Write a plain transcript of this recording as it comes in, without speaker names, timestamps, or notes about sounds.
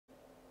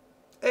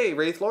Hey,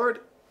 Wraithlord.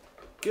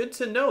 Good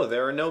to know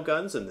there are no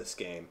guns in this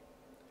game.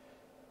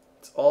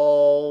 It's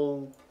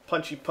all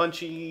punchy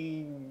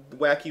punchy,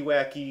 wacky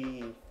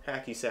wacky,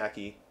 hacky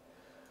sacky,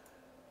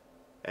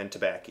 and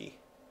tobacco.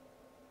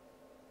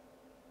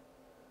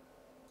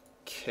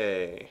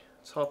 Okay,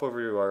 let's hop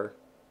over to our...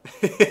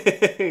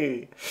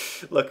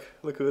 look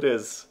who it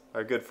is.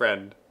 Our good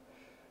friend.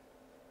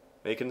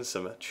 Making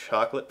some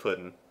chocolate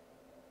pudding.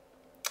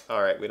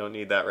 Alright, we don't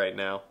need that right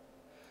now.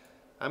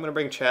 I'm going to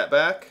bring chat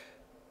back.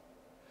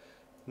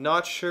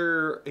 Not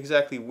sure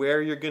exactly where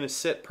you're going to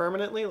sit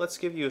permanently. Let's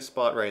give you a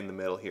spot right in the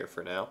middle here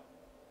for now.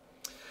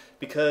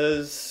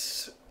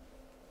 Because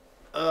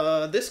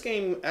this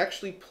game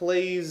actually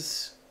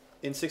plays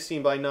in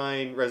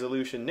 16:9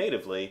 resolution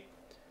natively.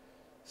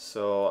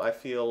 So I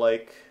feel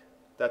like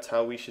that's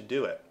how we should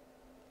do it.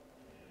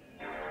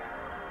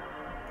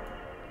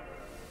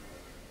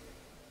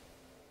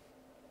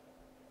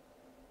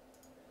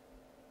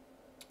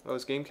 Oh,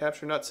 is game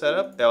capture not set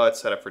up? Oh,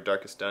 it's set up for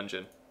Darkest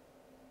Dungeon.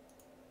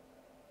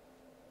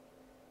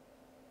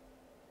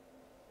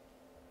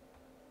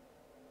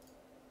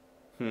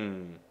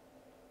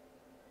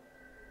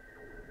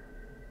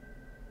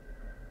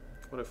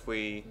 What if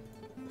we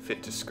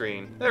fit to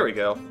screen? There we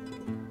go.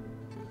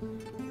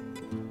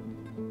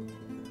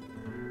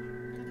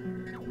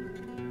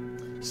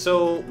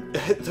 So,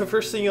 the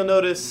first thing you'll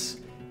notice...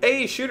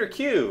 Hey, Shooter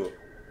Q!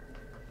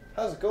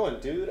 How's it going,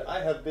 dude?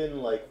 I have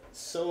been, like,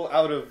 so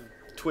out of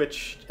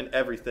Twitch and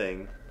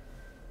everything.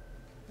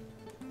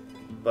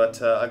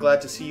 But I'm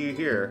glad to see you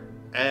here.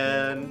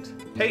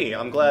 And, hey,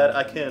 I'm glad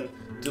I can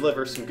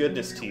deliver some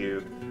goodness to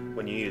you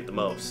when you need it the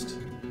most.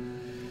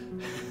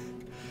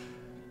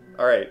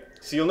 Alright,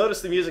 so you'll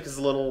notice the music is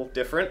a little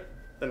different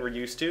than we're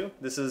used to.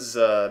 This is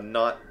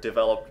not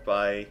developed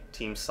by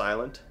Team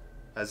Silent,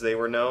 as they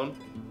were known,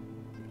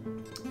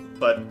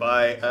 but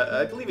by,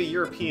 I believe, a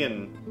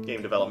European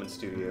game development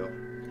studio.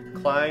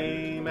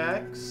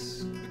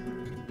 Climax?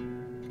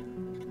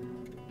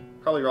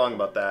 Probably wrong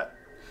about that.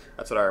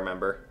 That's what I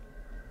remember.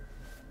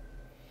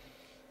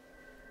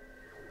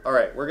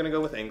 Alright, we're gonna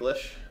go with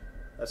English.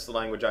 That's the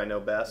language I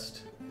know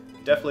best.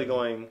 Definitely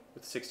going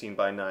with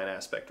 16:9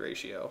 aspect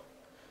ratio.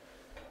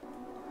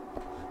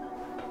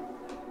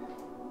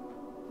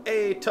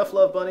 Hey, Tough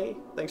Love Bunny.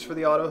 Thanks for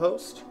the auto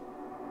host.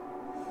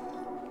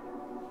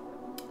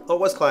 Oh, it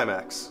was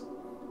Climax.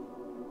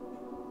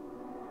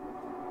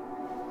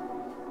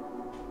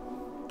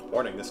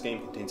 Warning, this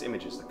game contains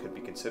images that could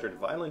be considered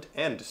violent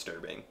and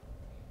disturbing.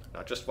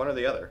 Not just one or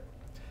the other.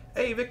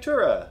 Hey,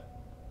 Victura!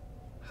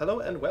 Hello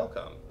and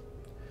welcome.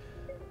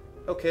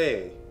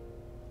 Okay,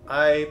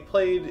 I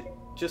played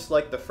just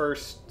like the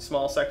first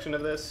small section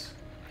of this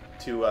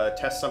to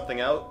test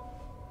something out,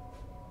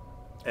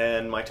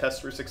 and my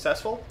tests were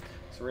successful,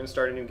 so we're going to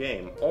start a new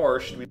game. Or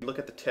should we look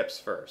at the tips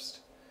first?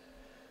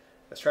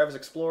 As Travis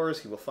explores,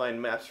 he will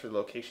find maps for the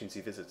locations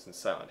he visits in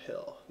Silent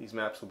Hill. These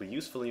maps will be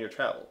useful in your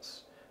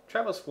travels.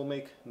 Travis will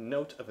make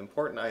note of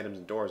important items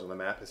and doors on the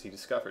map as he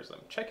discovers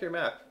them. Check your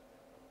map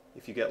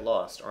if you get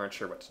lost or aren't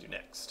sure what to do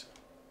next.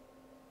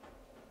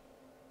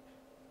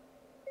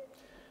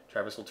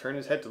 Travis will turn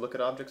his head to look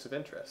at objects of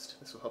interest.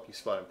 This will help you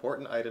spot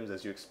important items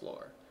as you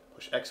explore.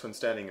 Push X when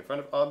standing in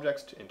front of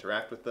objects to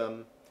interact with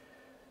them.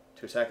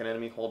 To attack an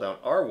enemy, hold down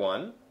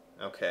R1.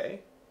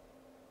 Okay.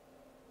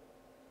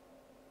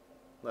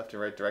 Left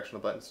and right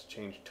directional buttons to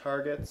change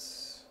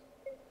targets.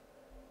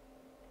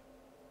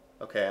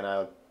 Okay, and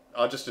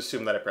I'll just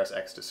assume that I press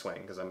X to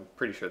swing, because I'm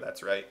pretty sure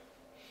that's right.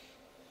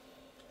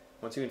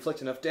 Once you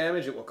inflict enough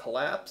damage, it will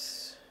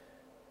collapse.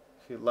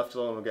 If you're left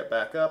alone, it will get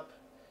back up.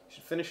 You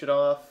should finish it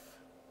off.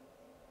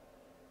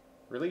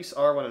 Release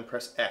R1 and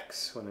press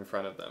X when in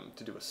front of them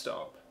to do a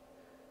stomp.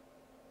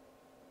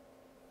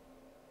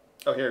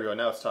 Oh, here we go.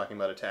 Now it's talking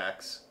about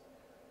attacks.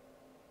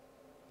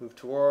 Move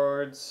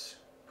towards,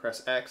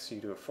 press X, so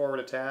you do a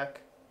forward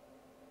attack.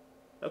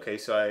 Okay,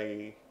 so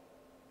I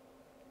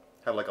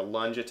have like a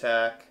lunge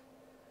attack.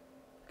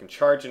 I can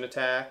charge an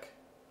attack.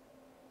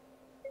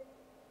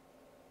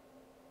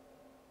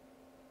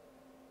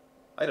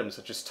 Items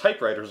such as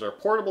typewriters or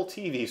portable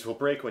TVs will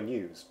break when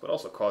used, but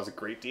also cause a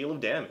great deal of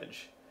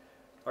damage.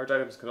 Large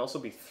items can also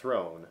be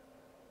thrown.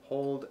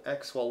 Hold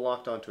X while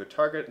locked onto a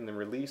target and then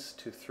release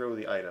to throw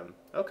the item.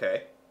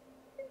 Okay.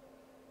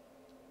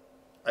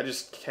 I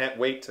just can't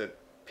wait to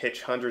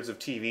pitch hundreds of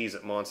TVs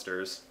at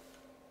monsters.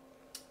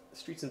 The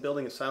streets and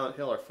buildings of Silent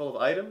Hill are full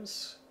of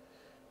items.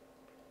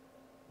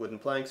 Wooden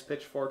planks,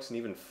 pitchforks, and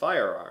even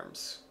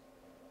firearms.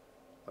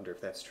 Wonder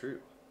if that's true.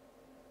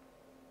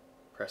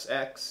 Press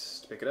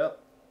X to pick it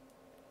up.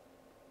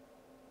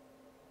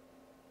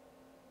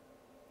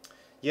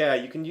 Yeah,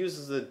 you can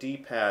use the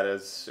D-pad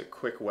as a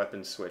quick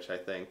weapon switch, I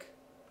think.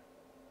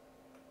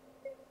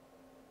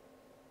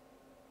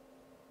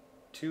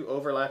 2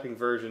 overlapping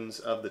versions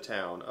of the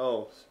town.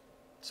 Oh,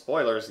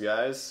 spoilers,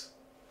 guys.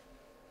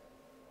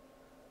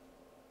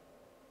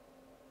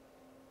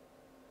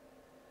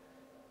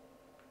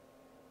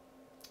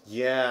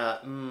 Yeah,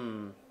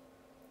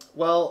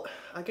 Well,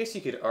 I guess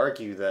you could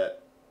argue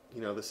that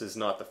you know, this is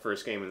not the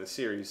first game in the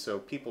series, so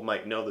people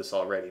might know this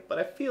already. But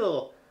I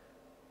feel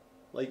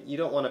like you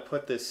don't want to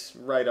put this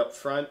right up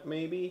front,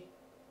 maybe,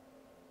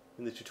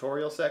 in the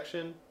tutorial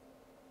section.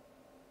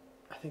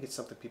 I think it's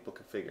something people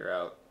can figure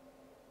out.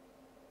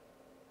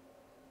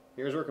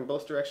 Mirrors work in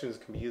both directions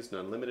and can be used an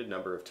unlimited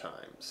number of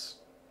times.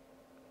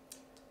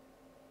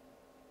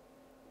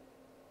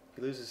 If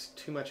he loses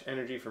too much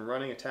energy from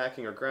running,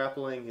 attacking, or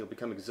grappling, he'll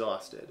become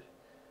exhausted.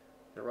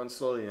 He'll run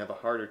slowly and have a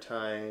harder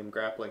time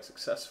grappling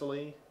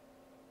successfully.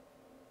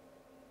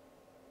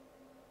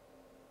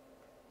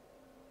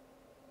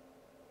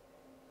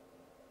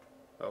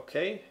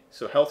 Okay,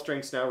 so health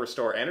drinks now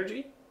restore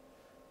energy.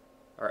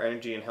 Are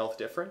energy and health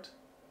different?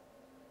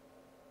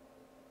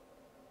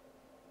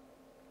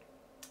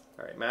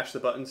 Alright, mash the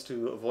buttons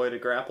to avoid a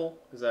grapple.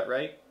 Is that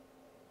right?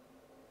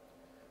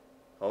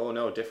 Oh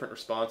no, different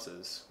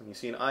responses. When you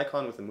see an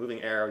icon with a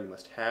moving arrow, you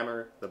must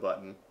hammer the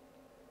button.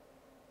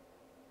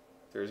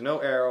 If there is no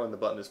arrow and the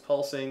button is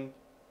pulsing,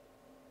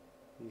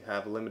 you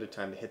have a limited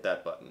time to hit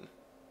that button.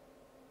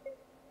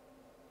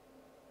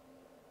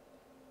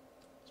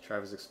 As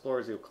Travis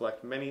explores, you'll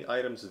collect many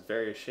items of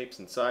various shapes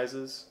and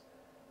sizes.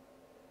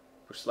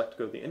 Push select to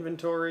go to the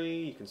inventory.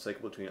 You can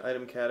cycle between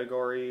item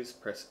categories.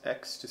 Press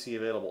X to see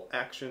available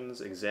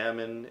actions.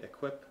 Examine,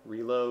 equip,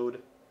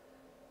 reload.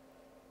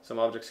 Some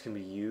objects can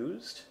be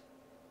used.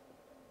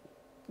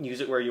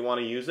 Use it where you want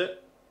to use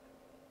it.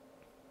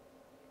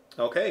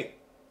 Okay.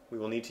 We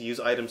will need to use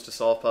items to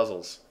solve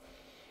puzzles.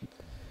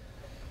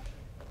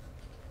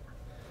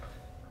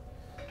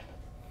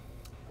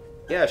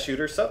 Yeah,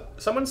 shooter.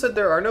 Someone said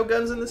there are no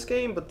guns in this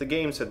game, but the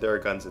game said there are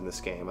guns in this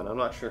game, and I'm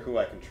not sure who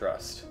I can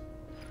trust.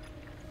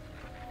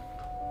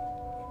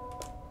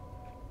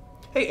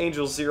 Hey,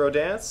 Angel Zero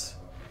Dance.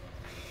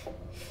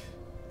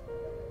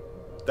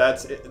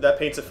 That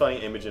paints a funny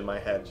image in my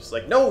head. Just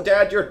like, no,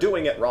 Dad, you're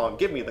doing it wrong.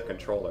 Give me the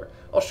controller.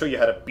 I'll show you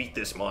how to beat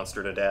this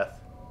monster to death.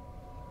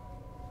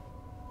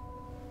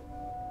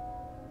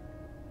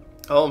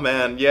 Oh,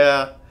 man,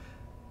 yeah.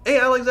 Hey,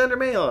 Alexander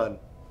Mayon.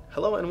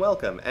 Hello and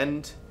welcome.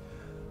 And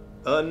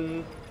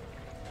un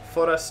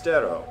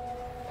forastero.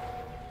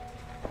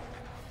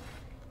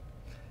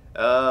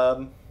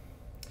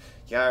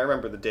 Yeah, I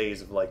remember the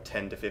days of like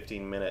 10 to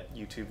 15 minute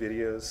YouTube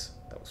videos.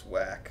 That was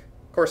whack.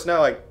 Of course,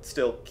 now I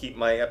still keep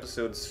my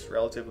episodes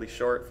relatively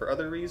short for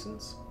other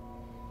reasons.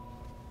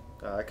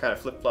 I kind of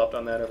flip-flopped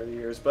on that over the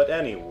years, but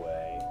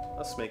anyway,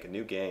 let's make a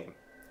new game.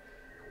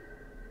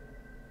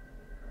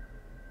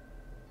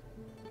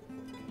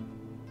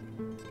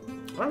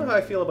 I don't know how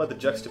I feel about the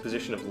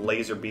juxtaposition of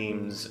laser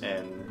beams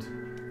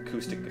and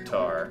acoustic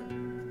guitar.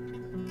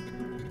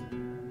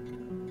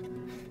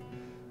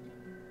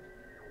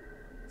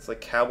 It's like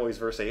cowboys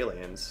versus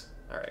aliens.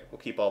 Alright, we'll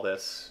keep all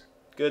this.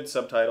 Good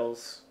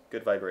subtitles,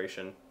 good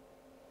vibration.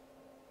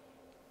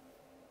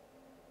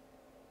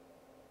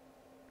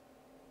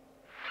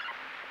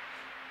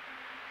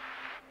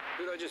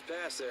 Who'd I just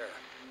pass there?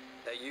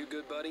 That you,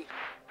 good buddy?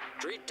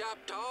 Treetop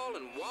tall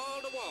and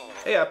wall to wall.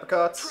 Hey,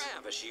 apricots.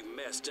 Travis, you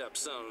messed up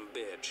son of a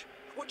bitch.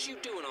 What you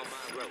doing on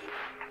my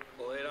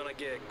road? Late on a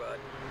gig, bud.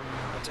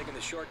 I'm taking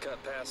the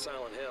shortcut past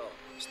Silent Hill.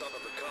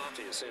 Stopping for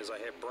coffee as soon as I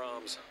hit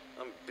Brahms.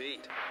 I'm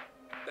beat.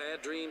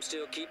 Bad dreams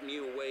still keeping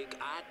you awake.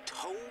 I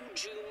told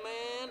you,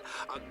 man,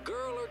 a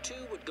girl or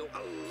two would go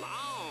a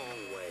long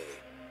way.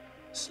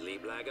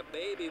 Sleep like a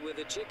baby with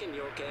a chick in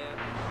your cab.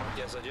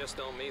 Guess I just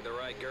don't meet the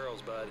right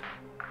girls, bud.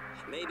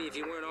 Maybe if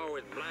you weren't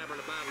always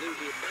blabbering about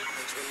losing your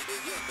parents when you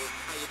were young,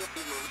 how you don't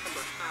even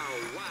remember how,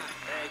 why.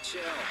 Hey,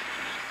 chill.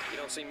 You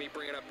don't see me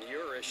bringing up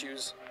your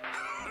issues.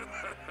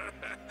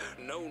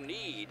 No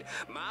need.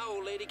 My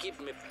old lady keeps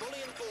me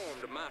fully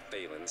informed of my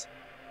feelings.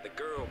 The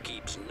girl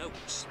keeps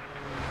notes.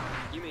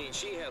 You mean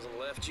she hasn't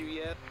left you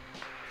yet?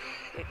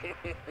 Any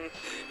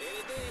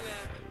day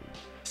now.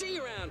 See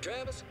you around,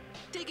 Travis.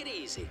 Take it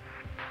easy.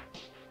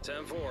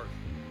 10-4.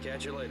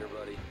 Catch you later,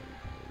 buddy.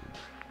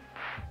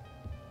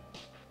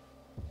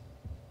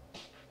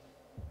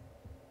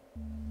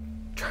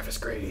 Travis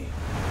Grady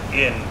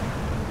in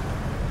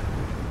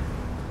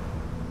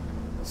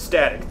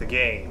Static the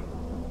Game.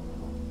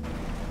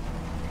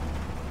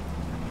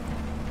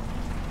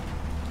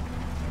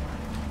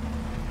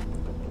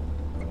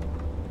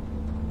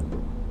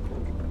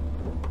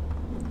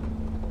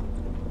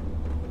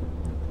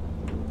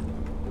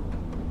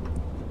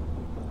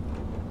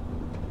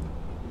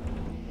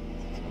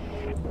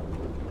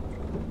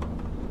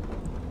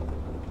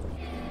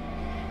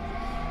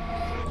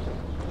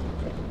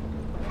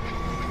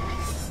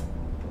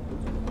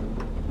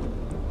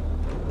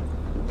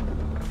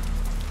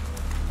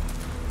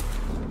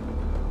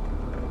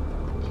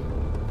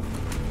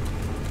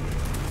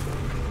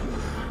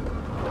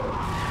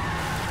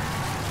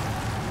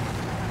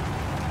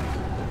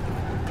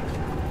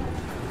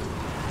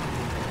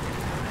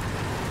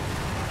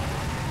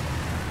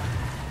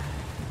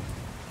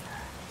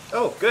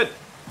 Oh, good.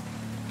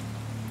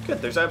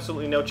 Good, there's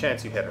absolutely no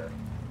chance you hit her.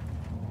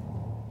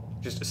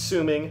 Just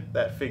assuming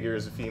that figure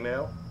is a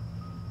female.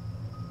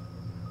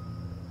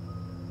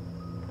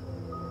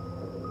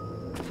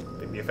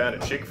 Maybe you found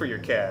a chick for your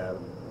cab.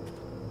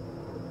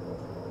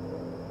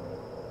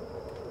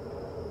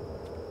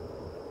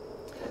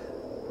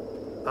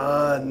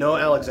 No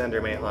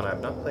Alexander Mahon.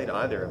 I've not played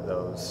either of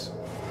those.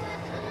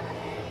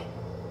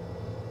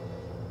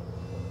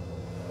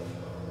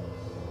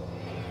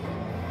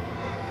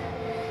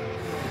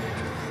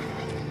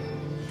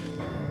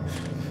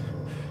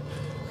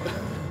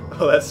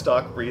 Oh, that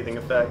stock breathing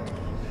effect.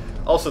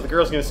 Also, the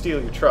girl's gonna steal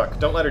your truck.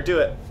 Don't let her do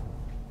it.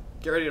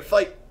 Get ready to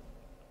fight.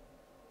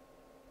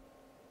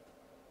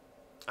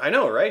 I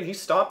know, right? He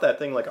stopped that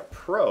thing like a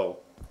pro.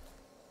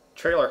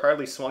 Trailer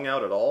hardly swung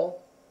out at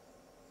all.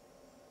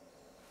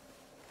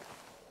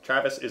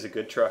 Travis is a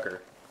good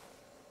trucker.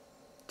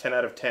 10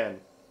 out of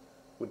 10.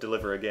 Would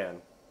deliver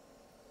again.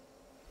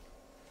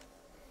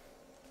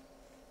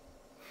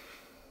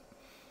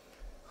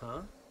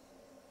 Huh?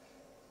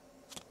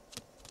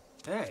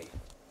 Hey,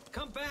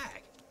 come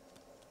back!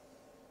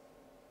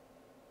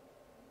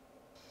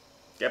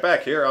 Get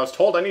back here. I was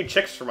told I need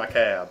chicks for my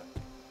cab.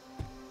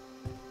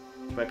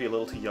 She might be a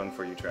little too young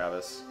for you,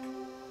 Travis.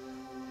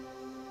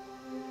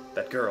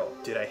 That girl.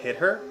 Did I hit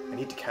her? I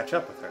need to catch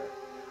up with her.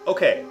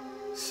 Okay,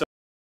 so...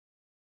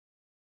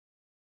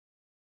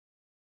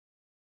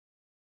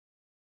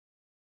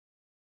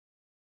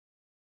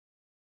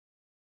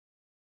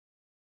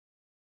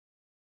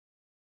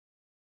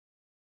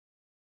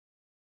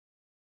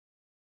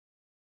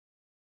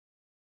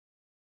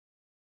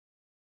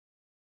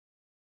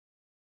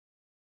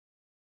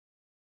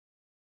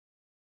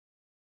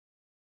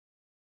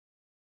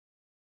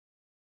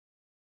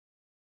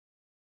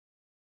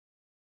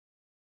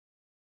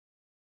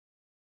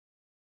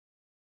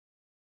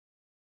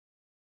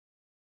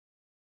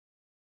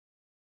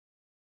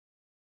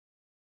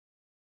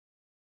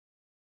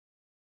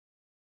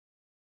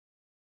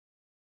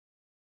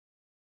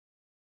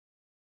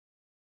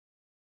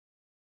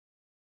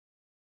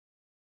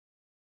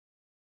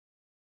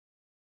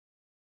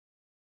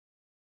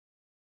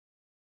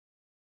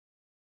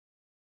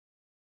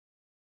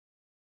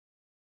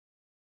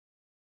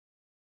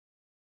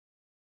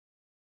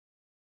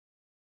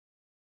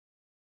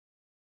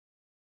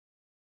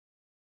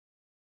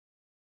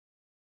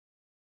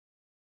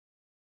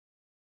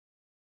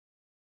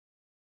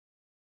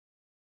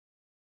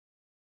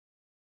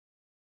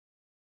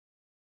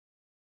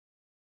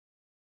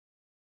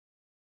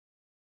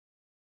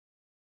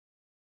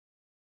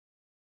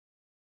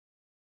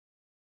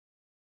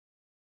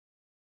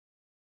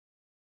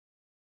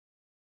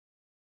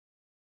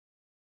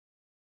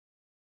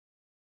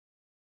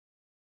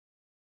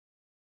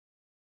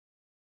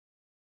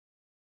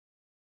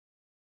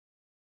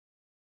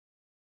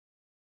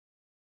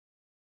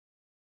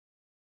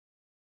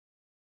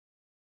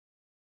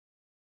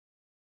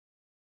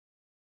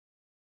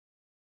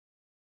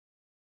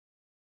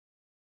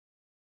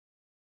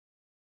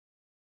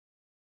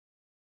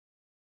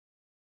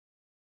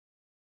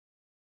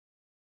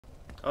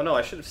 Oh no,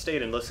 I should have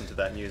stayed and listened to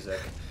that music.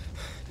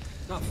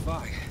 Not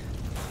fire.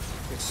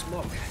 It's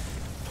smoke.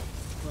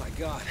 My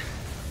God.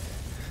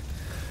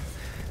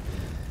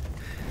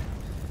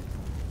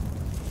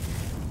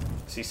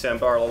 See, Sam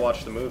Barlow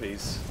watch the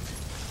movies.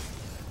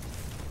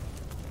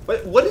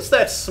 What is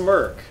that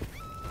smirk?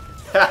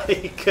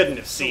 He couldn't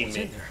have seen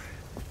me.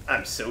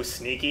 I'm so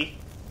sneaky.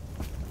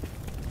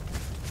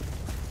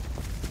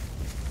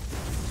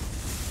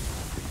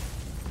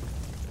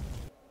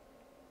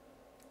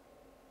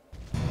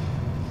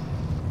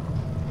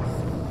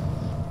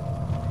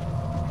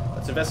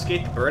 Let's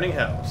investigate the burning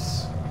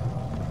house.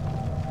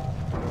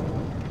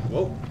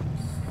 Whoa.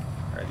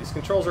 Alright, these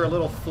controls are a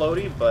little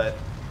floaty, but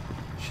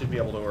should be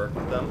able to work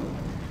with them.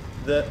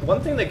 The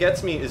one thing that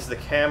gets me is the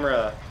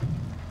camera.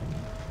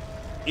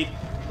 It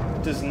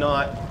does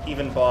not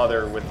even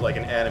bother with like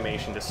an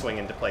animation to swing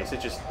into place.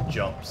 It just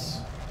jumps.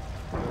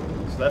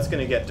 So that's going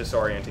to get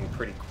disorienting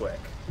pretty quick.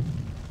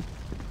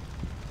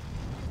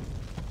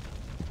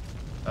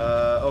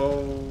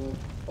 Well,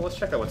 let's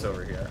check out what's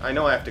over here. I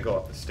know I have to go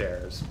up the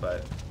stairs,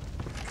 but...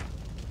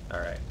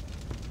 Alright.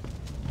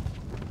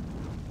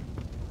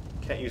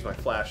 Can't use my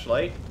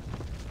flashlight.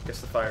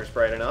 Guess the fire's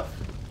bright enough.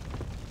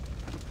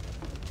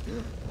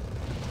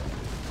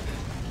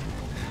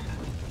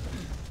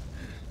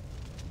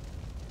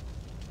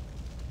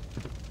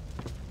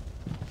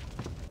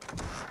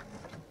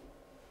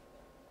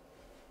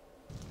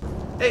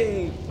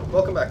 Hey!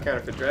 Welcome back,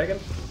 Counterfeit Dragon.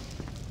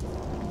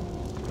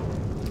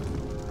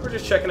 We're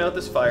just checking out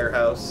this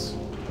firehouse.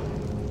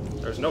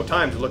 There's no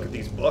time to look at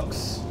these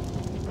books.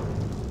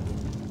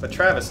 But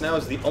Travis, now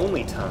is the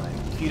only time.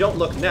 If you don't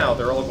look now,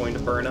 they're all going to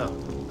burn up.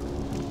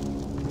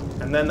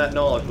 And then that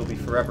knowledge will be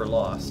forever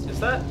lost. Is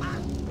that...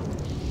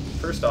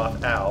 First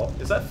off, ow.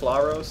 Is that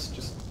Flauros?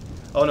 Just...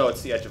 Oh no,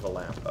 it's the edge of a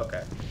lamp.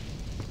 Okay.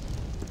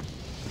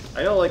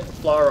 I know, like,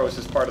 Flauros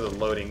is part of the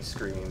loading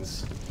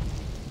screens.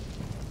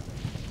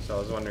 So I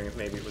was wondering if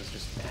maybe it was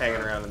just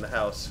hanging around in the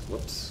house.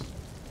 Whoops.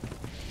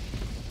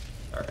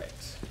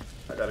 Alright.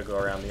 I gotta go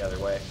around the other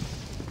way.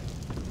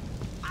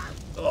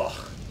 Ugh.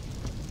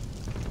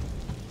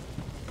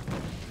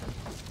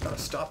 Gotta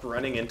stop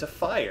running into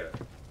fire.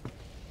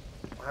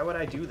 Why would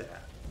I do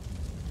that?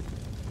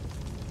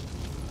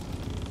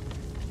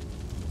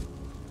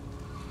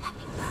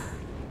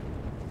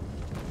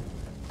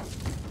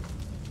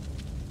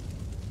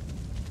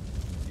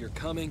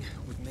 coming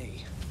with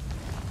me.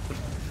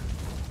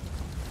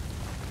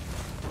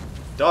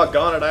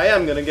 Doggone it, I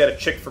am gonna get a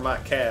chick for my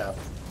cab.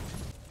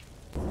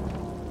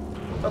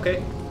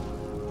 Okay.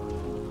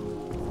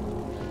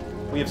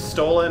 We have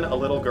stolen a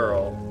little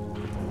girl.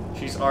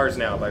 She's ours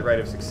now by right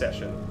of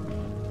succession.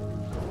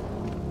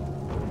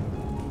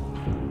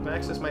 Can I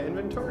access my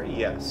inventory?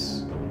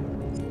 Yes.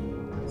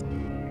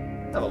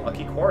 I have a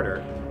lucky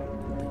quarter.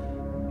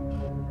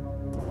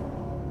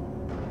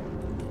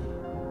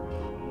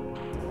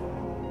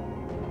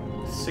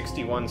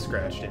 $61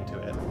 scratched into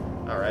it.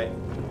 Alright.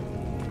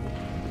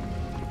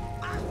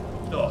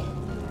 Ugh.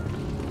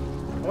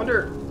 I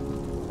wonder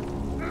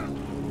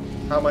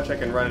how much I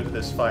can run into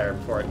this fire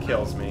before it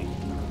kills me.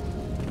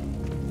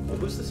 Oh,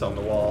 who's this on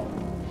the wall?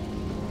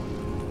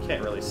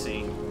 Can't really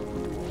see.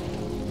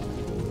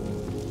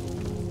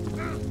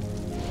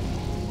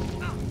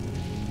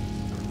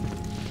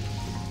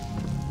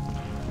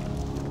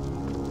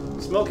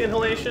 Smoke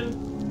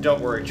inhalation?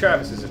 Don't worry,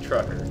 Travis is a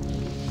trucker.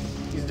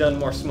 He's done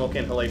more smoke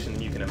inhalation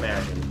than you can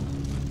imagine.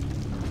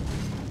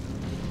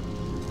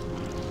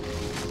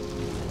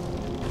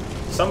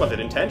 Some of it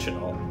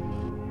intentional.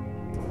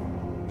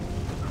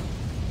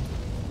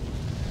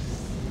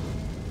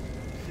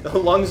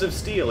 Lungs of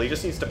steel, he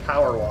just needs to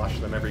power wash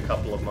them every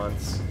couple of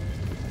months.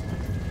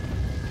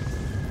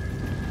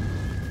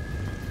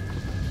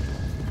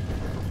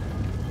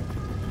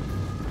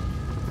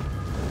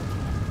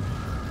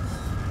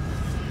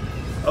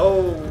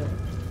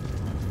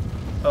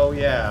 Oh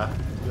yeah,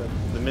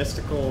 the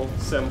mystical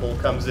symbol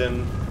comes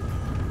in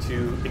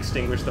to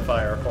extinguish the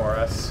fire for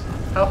us.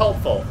 How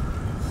helpful.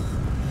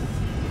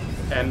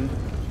 And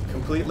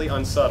completely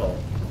unsubtle.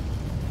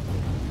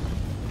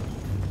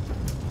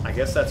 I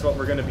guess that's what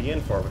we're going to be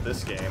in for with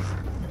this game.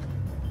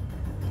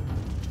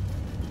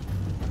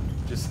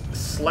 Just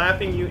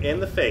slapping you in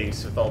the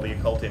face with all the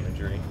occult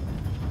imagery.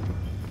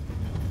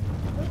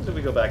 What happens if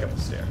we go back up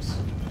the stairs?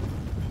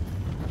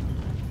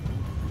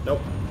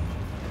 Nope.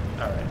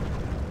 Alright.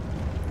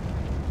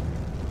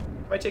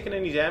 Have I taken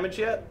any damage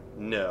yet?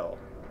 No.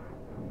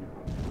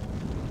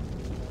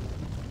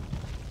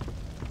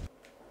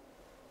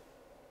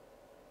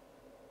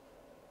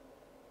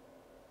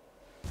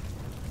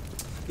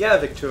 Yeah,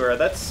 Victura,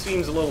 that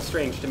seems a little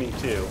strange to me,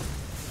 too.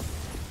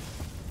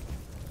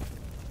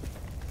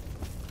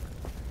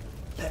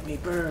 Let me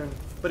burn.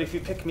 But if you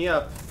pick me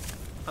up,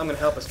 I'm gonna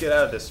help us get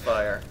out of this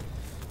fire.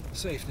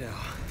 Safe now.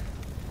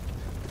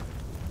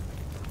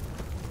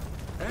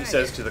 He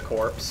says to the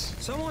corpse.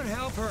 Someone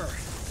help her.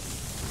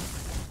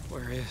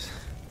 Where is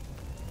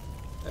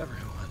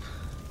everyone?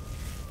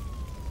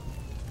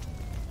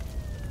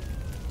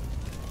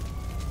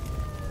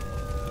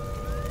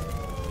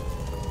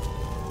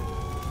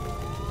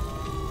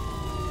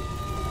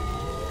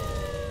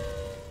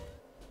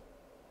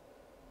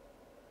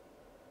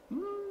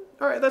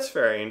 Alright, that's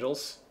fair,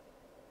 Angels.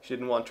 She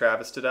didn't want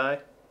Travis to die.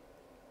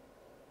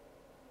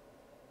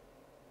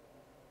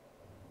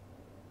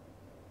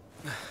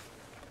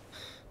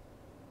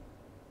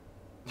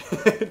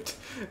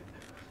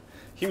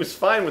 He was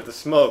fine with the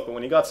smoke, but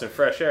when he got some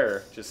fresh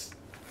air, just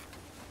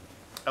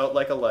out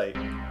like a light.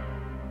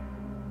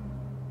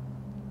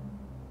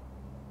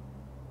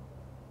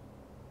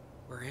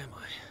 Where am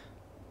I?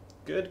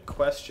 Good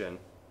question.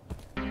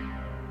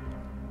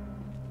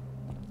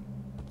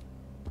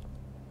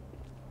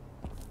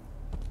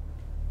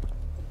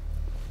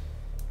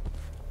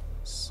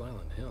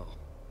 Silent Hill.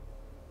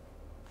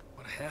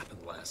 What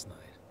happened last night?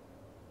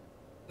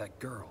 That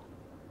girl.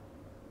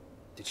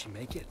 Did she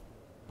make it?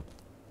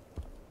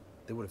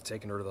 They would have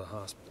taken her to the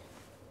hospital.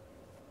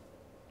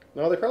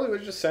 No, they probably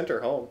would have just sent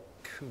her home.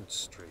 Coon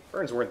Street.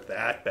 Burns weren't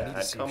that I need to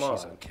bad, see come if on.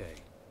 she's okay.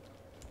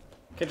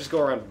 Can't just go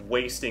around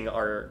wasting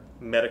our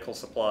medical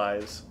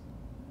supplies.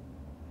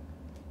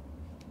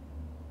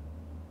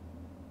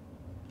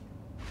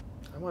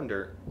 I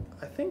wonder,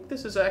 I think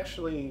this is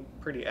actually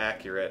pretty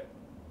accurate.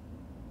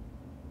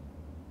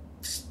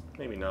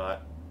 Maybe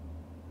not.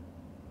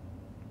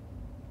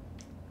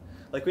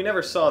 Like, we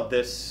never saw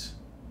this...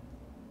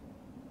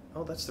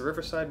 Oh, that's the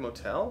Riverside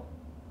Motel?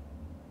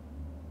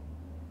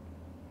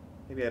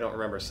 Maybe I don't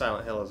remember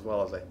Silent Hill as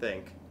well as I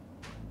think.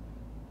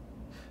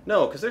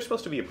 No, because there's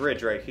supposed to be a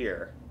bridge right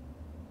here.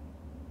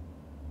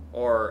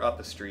 Or up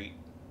a street.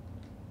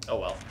 Oh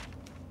well.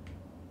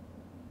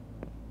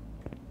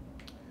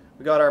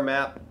 We got our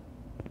map.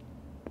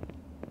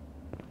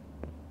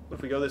 What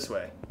if we go this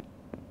way?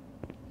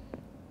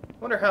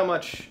 Wonder how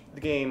much the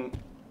game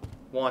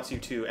wants you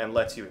to and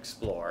lets you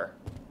explore.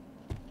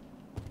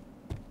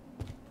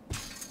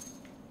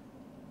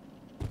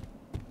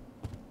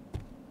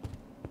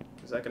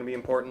 Is that going to be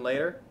important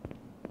later?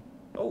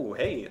 Oh,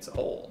 hey, it's a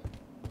hole.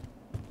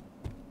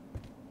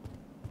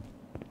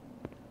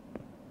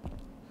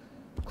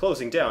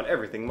 Closing down,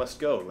 everything must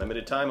go.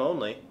 Limited time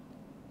only.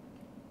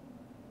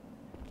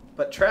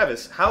 But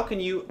Travis, how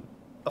can you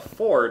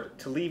afford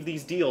to leave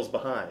these deals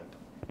behind?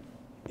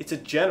 It's a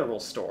general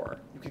store.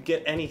 You could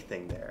get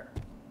anything there.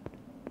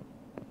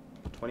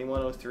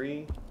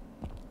 2103.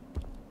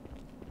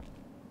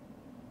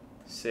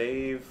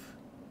 Save.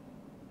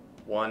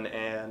 1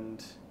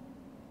 and...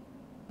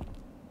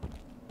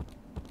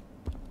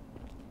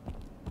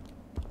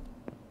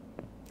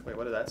 Wait,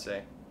 what did that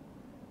say?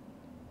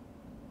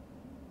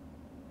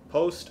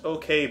 Post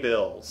okay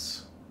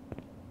bills.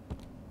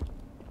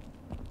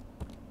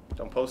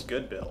 Don't post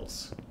good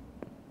bills.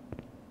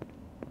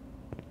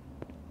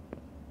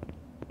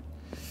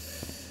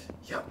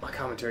 Yep, my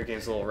commentary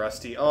game's a little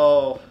rusty.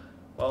 Oh,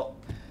 well,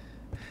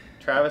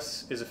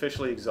 Travis is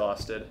officially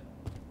exhausted.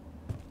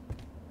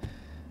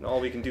 And all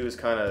we can do is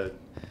kind of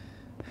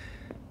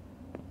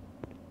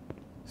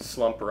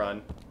slump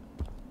run.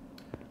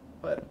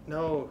 But,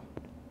 no.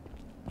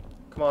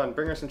 Come on,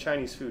 bring her some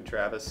Chinese food,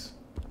 Travis.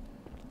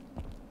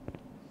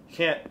 You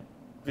can't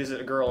visit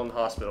a girl in the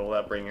hospital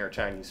without bringing her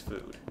Chinese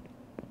food.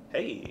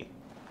 Hey.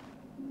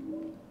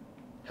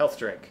 Health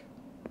drink.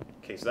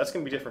 Okay, so that's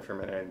going to be different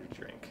from an energy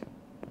drink.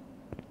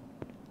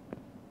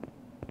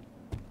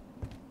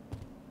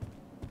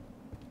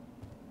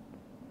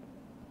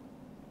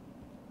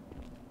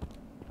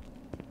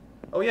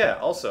 Oh yeah,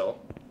 also,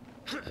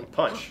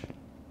 punch.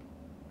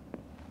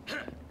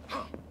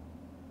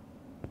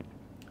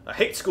 I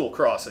hate school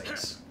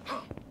crossings.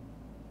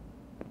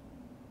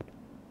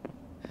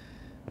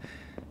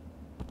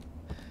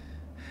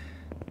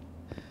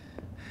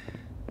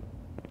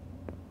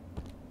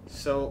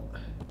 So,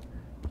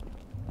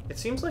 it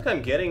seems like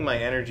I'm getting my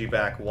energy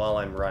back while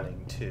I'm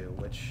running too,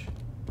 which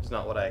is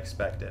not what I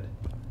expected.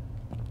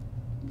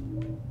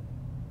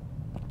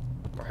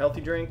 More healthy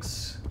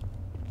drinks.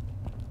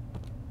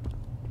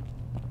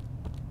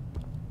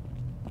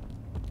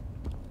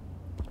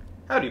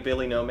 Howdy,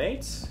 Billy No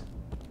Mates.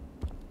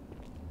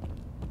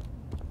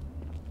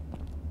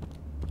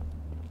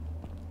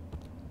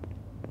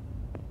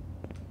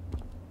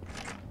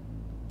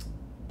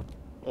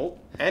 Oh,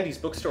 Andy's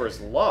bookstore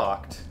is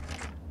locked.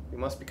 We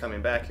must be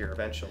coming back here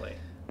eventually.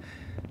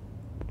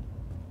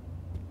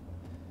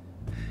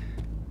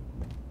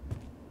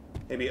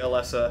 Maybe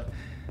Alessa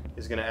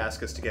is going to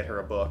ask us to get her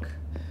a book.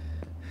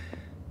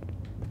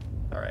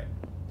 Alright.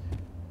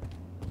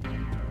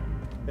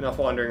 Enough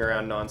wandering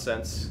around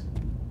nonsense.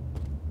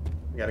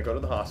 We gotta go to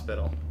the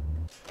hospital.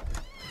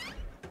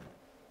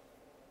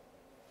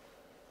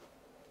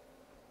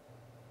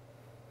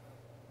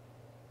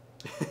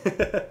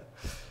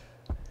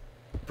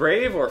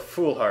 Brave or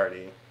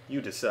foolhardy?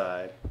 You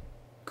decide.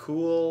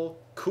 Cool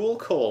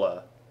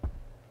cola.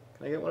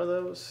 Can I get one of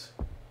those?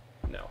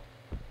 No.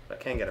 But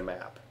I can get a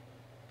map.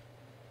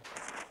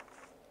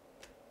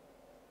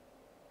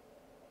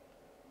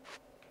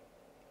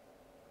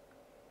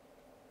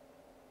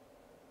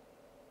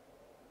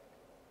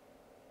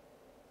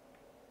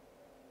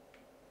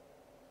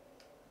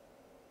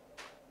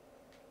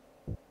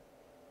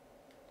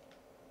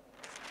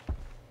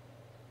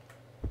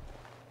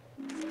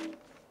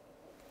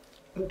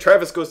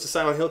 Travis goes to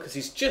Silent Hill because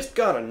he's just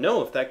gotta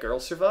know if that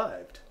girl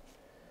survived.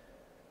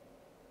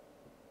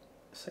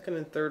 Second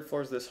and third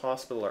floors of this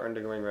hospital are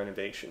undergoing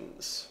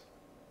renovations.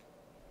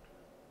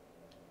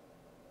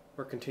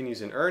 Work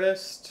continues in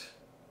earnest.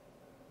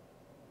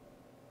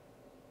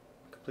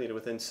 Completed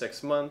within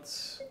 6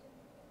 months.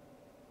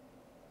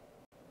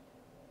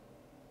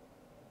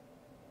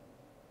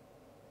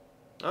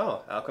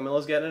 Oh,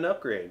 Alchemilla's getting an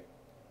upgrade.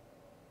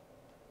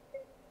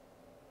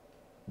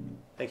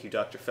 Thank you,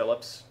 Dr.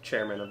 Phillips,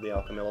 chairman of the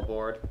Alchemilla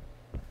board.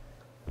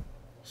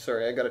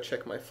 Sorry, I gotta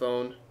check my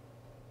phone.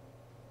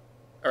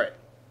 Alright.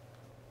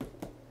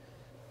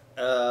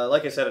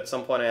 Like I said, at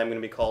some point I am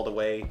going to be called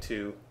away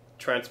to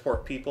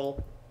transport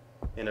people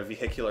in a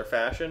vehicular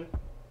fashion.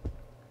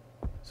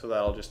 So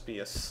that'll just be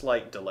a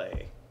slight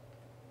delay.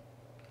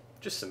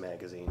 Just some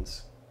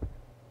magazines.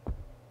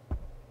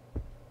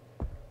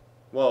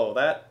 Whoa,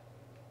 that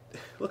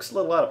looks a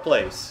little out of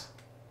place.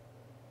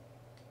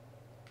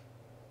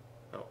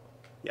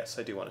 Yes,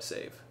 I do want to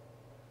save.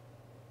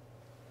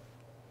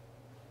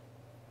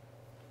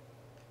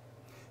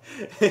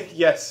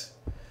 Yes,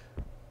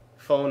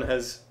 phone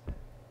has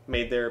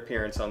made their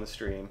appearance on the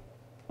stream.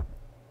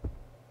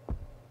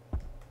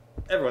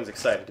 Everyone's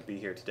excited to be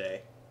here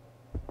today.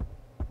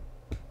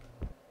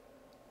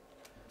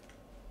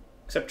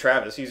 Except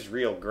Travis, he's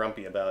real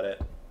grumpy about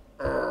it.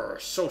 Urgh,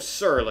 so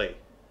surly.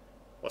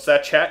 What's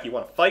that, chat? You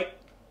want to fight?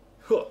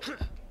 Huh.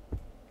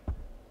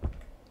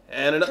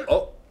 And another...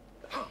 Oh!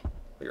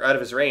 You're out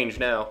of his range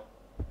now.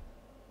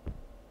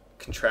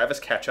 Can Travis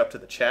catch up to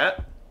the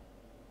chat?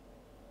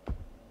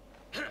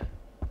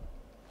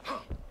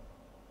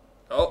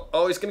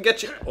 Oh, he's gonna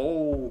get you.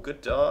 Oh,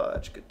 good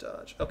dodge, good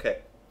dodge. Okay.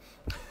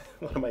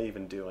 What am I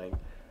even doing?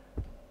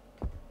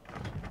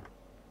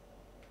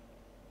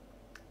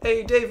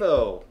 Hey,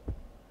 Davo!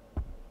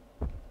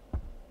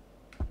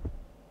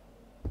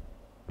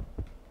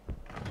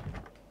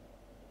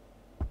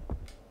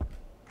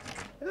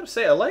 I gotta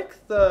say, I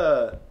like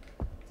the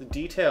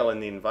detail in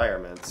the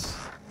environments.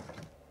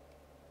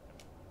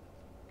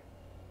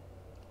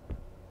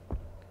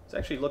 It's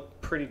actually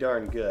looked pretty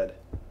darn good.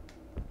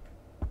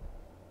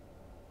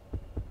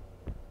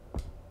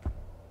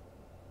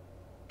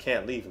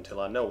 Can't leave until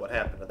I know what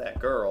happened to that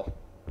girl.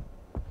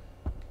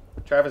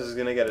 Travis is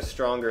going to get a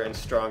stronger and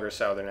stronger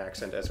southern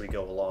accent as we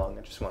go along.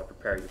 I just want to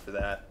prepare you for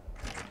that.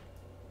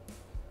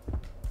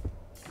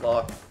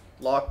 Locked,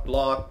 locked,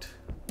 blocked,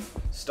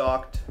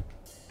 stalked,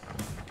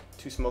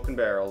 2 smoking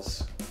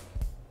barrels.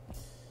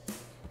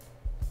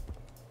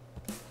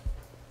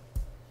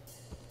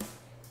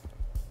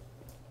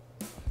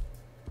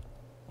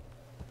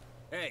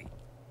 Hey,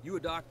 you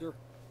a doctor?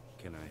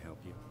 Can I help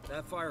you?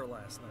 That fire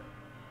last night.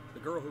 The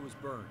girl who was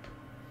burned.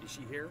 Is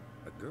she here?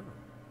 A girl?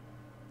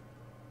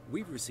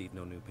 We've received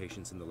no new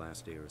patients in the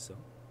last day or so.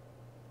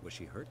 Was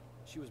she hurt?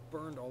 She was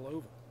burned all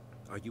over.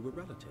 Are you a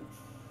relative?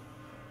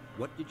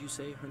 What did you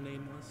say her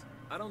name was?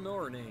 I don't know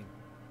her name.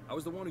 I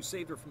was the one who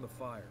saved her from the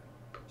fire.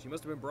 She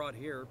must have been brought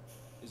here.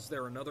 Is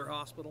there another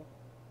hospital?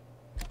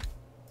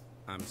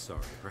 I'm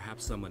sorry.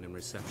 Perhaps someone in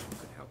reception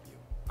could help you.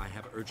 I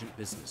have urgent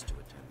business to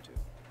attend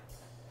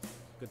to.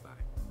 Goodbye.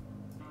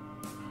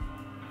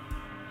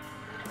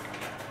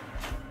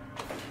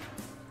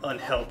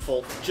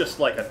 Unhelpful, just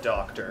like a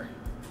doctor.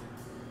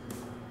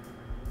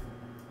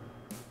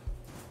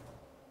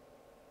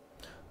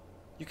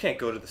 You can't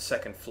go to the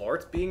 2nd floor,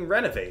 it's being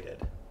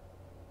renovated.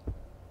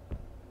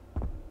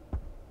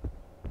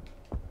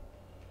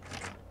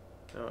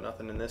 No,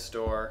 nothing in this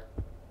door.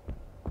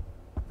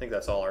 I think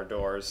that's all our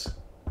doors.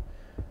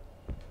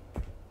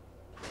 I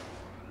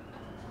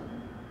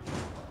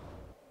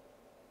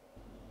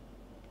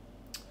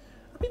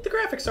mean, the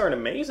graphics aren't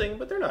amazing,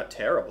 but they're not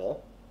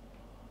terrible.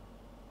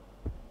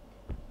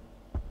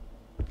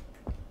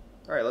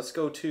 Alright, let's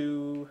go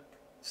to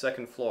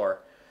 2nd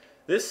floor.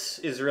 This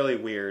is really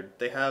weird.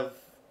 They have,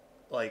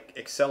 like,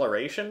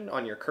 acceleration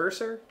on your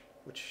cursor,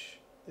 which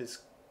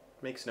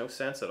makes no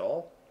sense at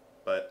all,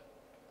 but...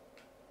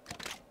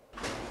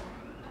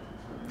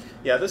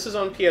 yeah, this is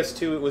on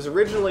PS2. It was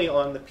originally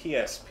on the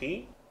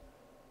PSP.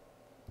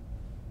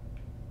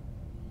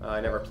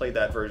 I never played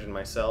that version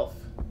myself.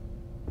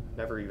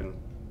 Never even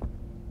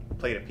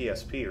played a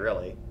PSP,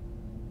 really.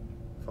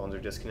 Phones are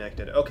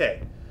disconnected.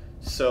 Okay,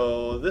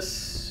 so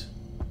this...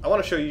 I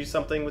want to show you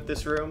something with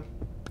this room.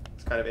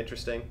 It's kind of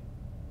interesting.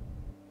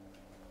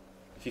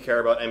 If you care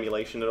about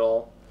emulation at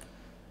all.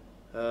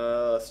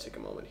 Let's take a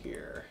moment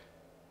here.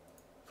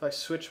 If I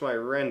switch my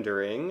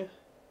rendering...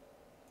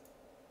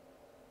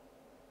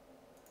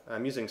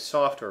 I'm using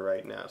software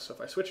right now, so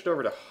if I switch it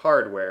over to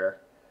hardware,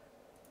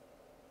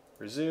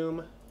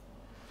 resume,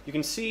 you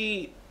can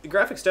see the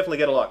graphics definitely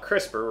get a lot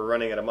crisper. We're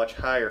running at a much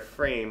higher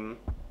frame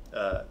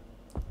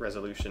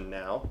resolution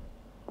now.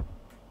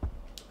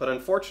 But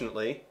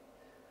unfortunately,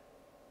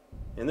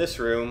 in this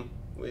room,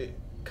 we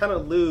kind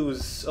of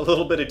lose a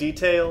little bit of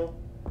detail.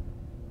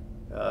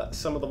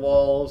 Some of the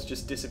walls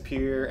just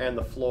disappear, and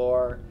the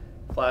floor.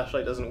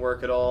 Flashlight doesn't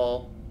work at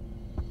all.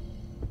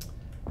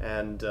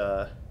 And,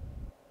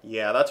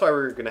 yeah, that's why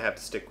we're going to have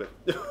to stick with...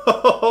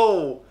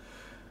 oh!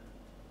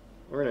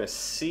 We're in a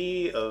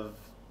sea of,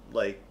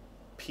 like,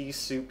 pea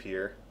soup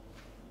here.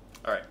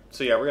 Alright,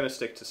 so yeah, we're going to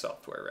stick to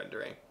software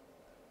rendering.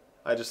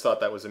 I just thought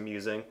that was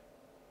amusing.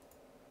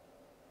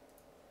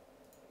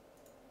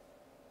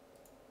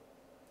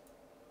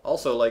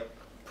 Also, like,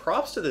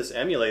 props to this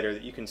emulator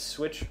that you can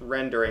switch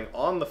rendering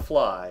on the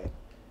fly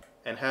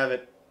and have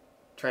it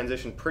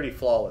transition pretty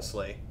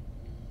flawlessly.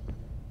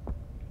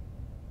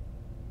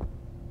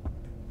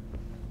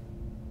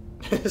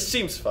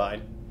 Seems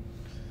fine.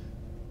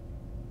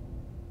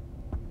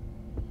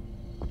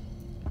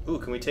 Ooh,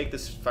 can we take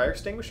this fire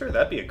extinguisher?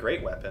 That'd be a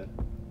great weapon.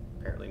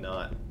 Apparently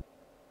not.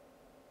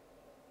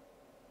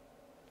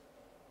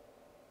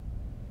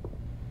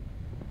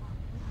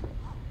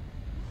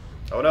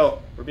 Oh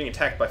no, we're being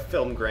attacked by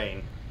film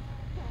grain.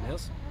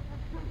 Yes?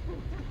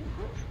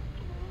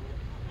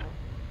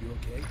 You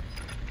okay?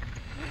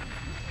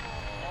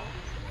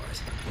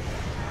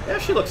 What? Yeah,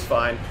 she looks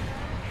fine.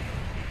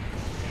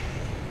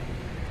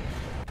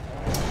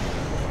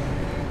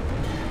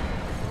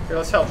 Here,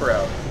 let's help her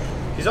out.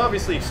 She's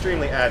obviously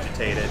extremely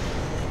agitated.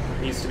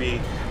 Needs to be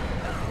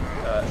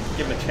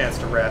given a chance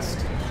to rest.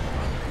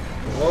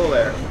 Whoa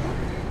there.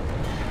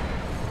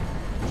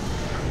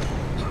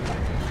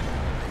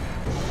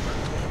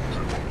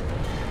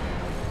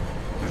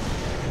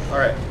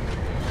 Alright.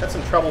 Had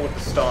some trouble with the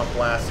stomp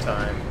last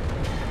time.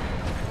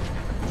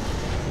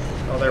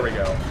 Oh, there we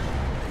go.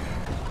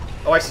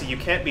 Oh, I see. You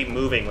can't be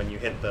moving when you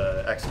hit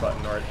the X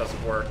button or it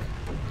doesn't work.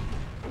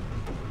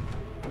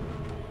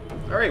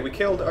 Alright, we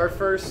killed our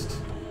first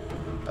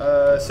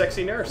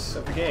sexy nurse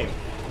of the game.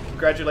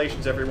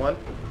 Congratulations, everyone.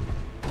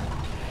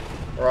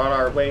 We're on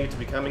our way to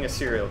becoming a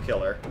serial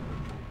killer.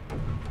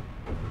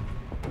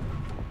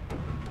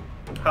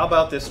 How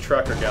about this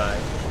trucker guy?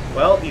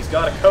 Well, he's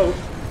got a coat.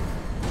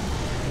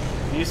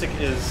 Music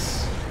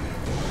is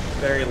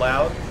very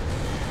loud.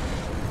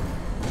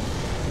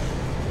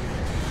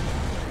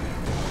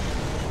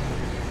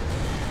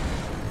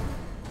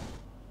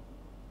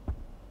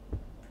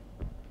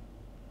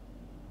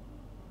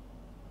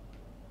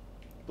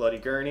 Bloody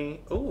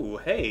gurney. Ooh,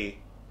 hey.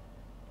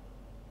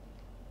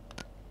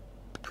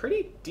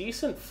 Pretty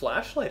decent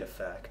flashlight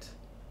effect.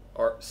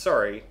 Or,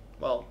 sorry,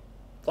 well,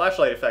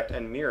 flashlight effect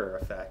and mirror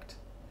effect.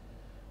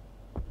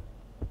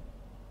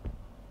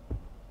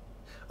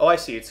 Oh, I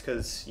see. It's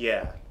because,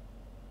 yeah.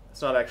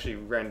 It's not actually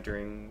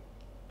rendering...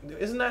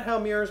 Isn't that how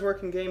mirrors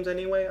work in games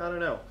anyway? I don't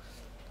know.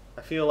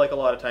 I feel like a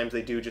lot of times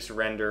they do just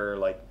render,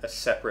 like, a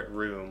separate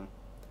room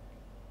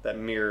that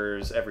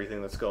mirrors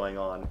everything that's going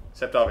on.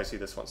 Except, obviously,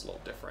 this one's a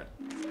little different.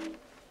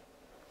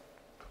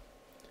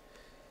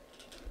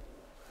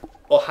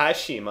 Oh, hi,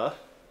 Shima.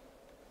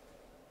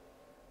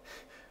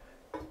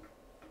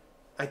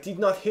 I did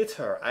not hit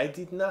her. I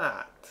did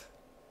not.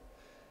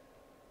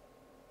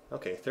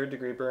 Okay, 3rd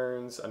degree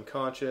burns,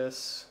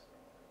 unconscious.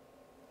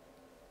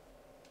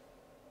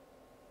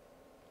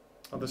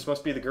 Oh, this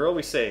must be the girl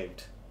we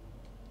saved.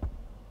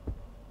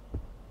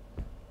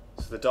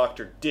 So the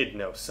doctor did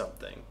know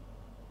something.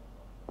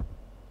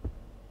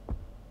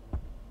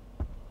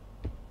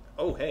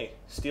 Oh, hey,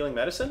 stealing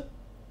medicine?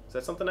 Is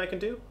that something I can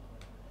do?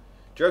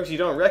 Drugs you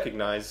don't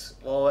recognize,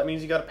 well, that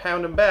means you gotta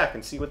pound them back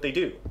and see what they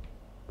do.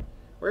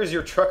 Where's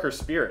your trucker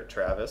spirit,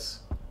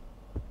 Travis?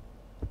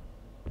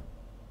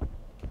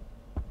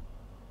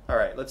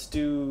 Alright, let's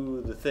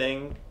do the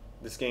thing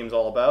this game's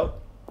all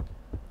about.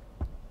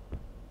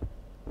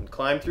 And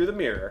climb through the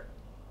mirror.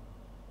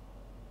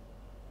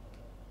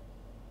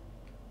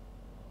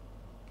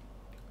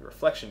 The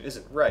reflection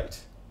isn't right.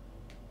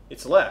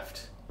 It's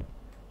left.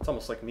 It's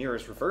almost like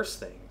mirrors reverse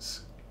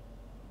things.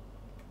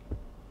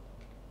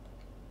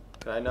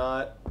 Can I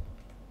not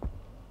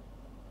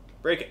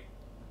break it?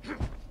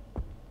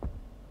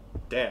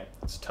 Damn,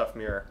 that's a tough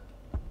mirror.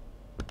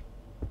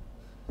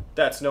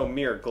 That's no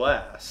mere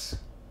glass.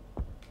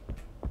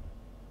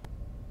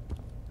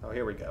 Oh,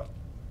 here we go.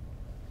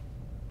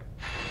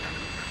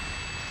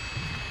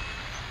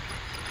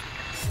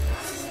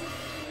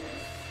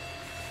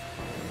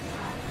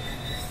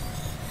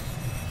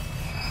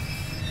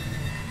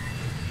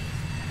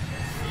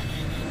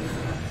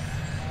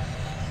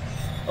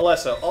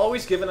 Alessa,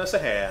 always giving us a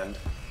hand.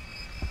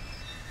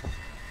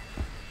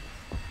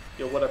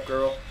 Yo, what up,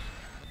 girl?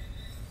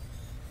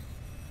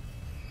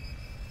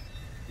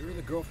 You're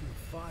the girl from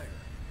the fire.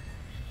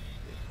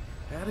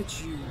 How did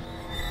you...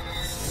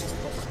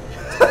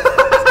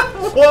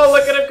 Whoa,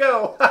 look at him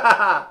go!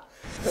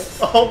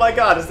 Oh my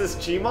god, is this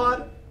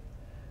Gmod?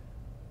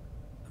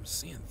 I'm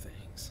seeing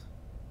things.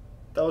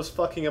 That was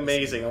fucking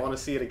amazing. I want to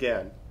see it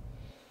again.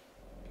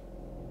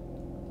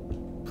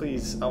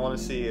 Please, I want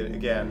to see it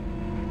again.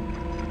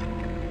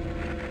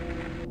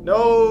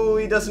 No,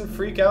 he doesn't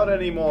freak out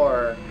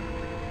anymore.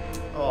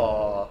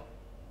 Aww.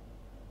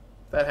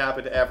 If that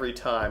happened every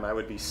time, I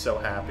would be so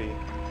happy.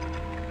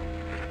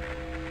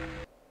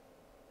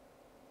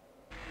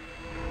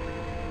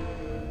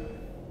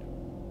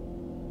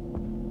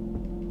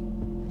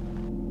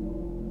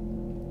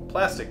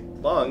 Plastic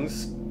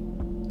lungs.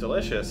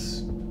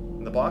 Delicious.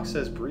 And the box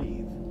says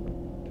breathe.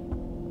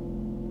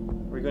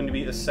 Are we going to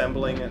be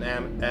assembling an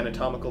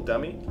anatomical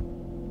dummy?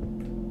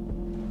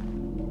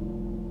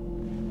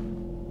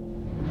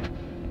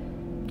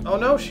 Oh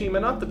no, Shima,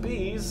 not the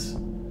bees!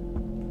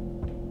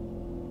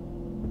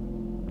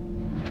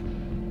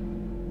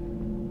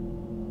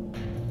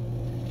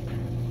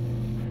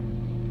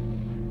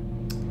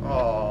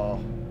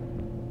 Oh.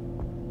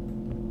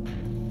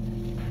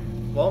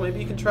 Well,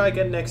 maybe you can try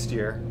again next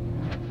year.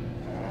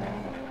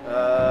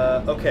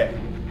 Okay.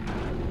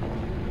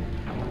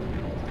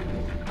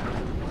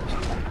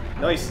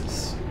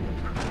 Noises.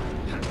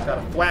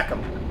 Gotta thwack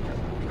them.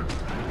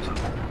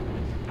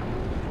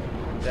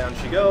 Down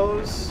she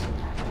goes.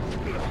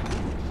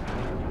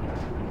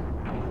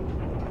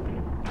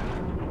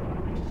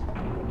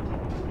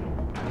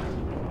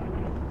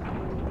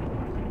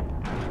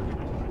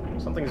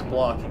 Something's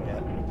blocking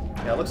it.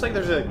 Yeah, it looks like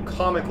there's a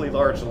comically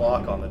large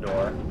lock on the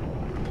door.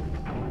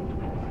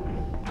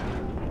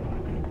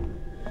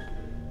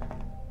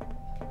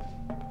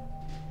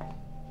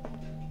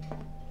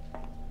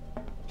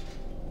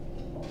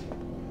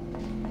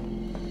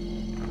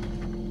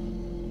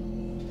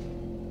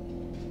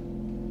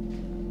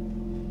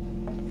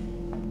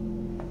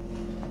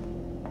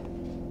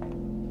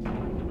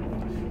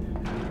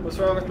 What's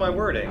wrong with my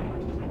wording?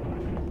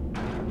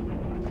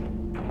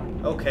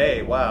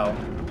 Okay, wow.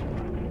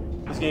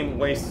 This game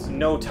wastes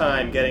no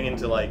time getting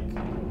into, like,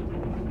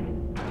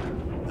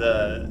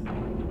 the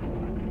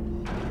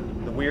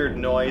weird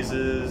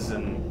noises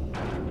and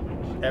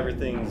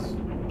everything's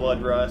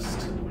blood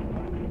rust.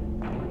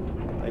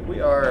 Like, we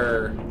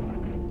are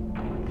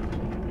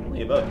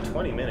only about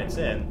 20 minutes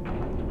in.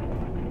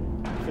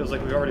 Feels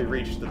like we've already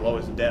reached the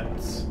lowest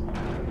depths.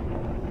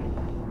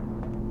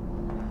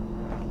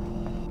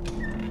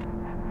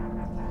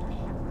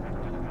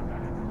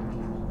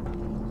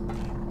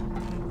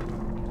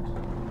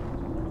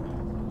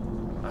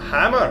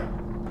 Hammer!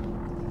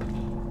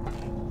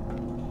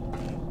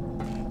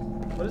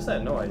 What is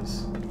that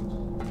noise?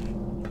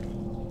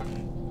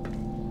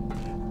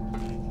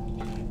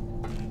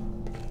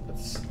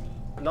 That's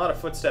not a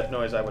footstep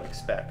noise I would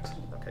expect.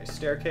 Okay,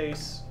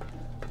 staircase.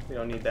 We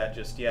don't need that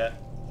just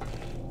yet.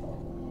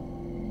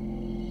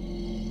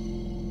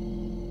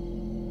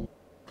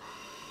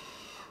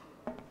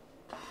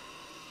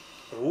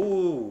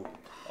 Ooh!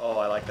 Oh,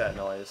 I like that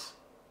noise.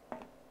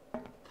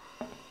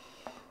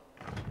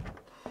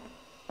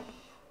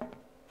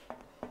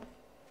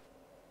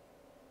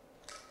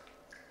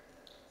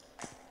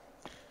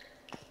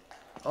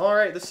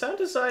 Alright, the sound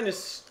design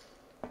is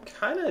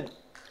kind of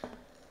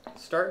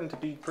starting to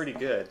be pretty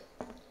good.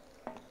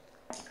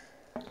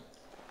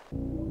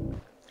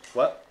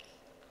 What?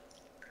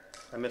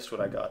 I missed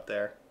what I got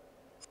there.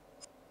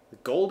 The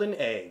golden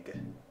egg.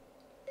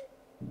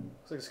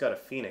 Looks like it's got a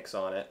phoenix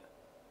on it.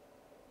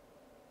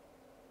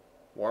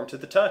 Warm to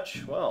the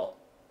touch. Well.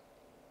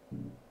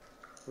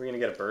 We're gonna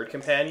get a bird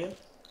companion.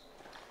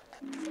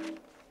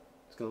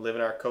 It's gonna live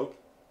in our coat.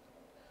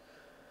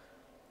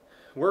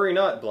 Worry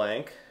not,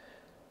 blank.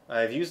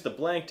 I have used the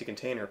blank to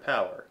contain her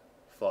power.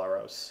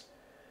 Flaros.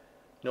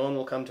 No one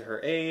will come to her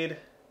aid.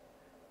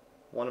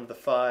 One of the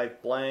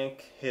 5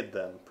 blank hid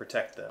them.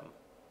 Protect them.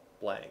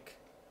 Blank.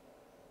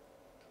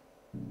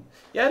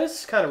 Yeah,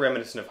 this is kind of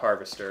reminiscent of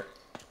Harvester.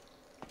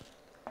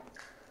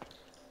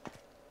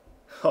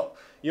 Oh,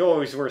 you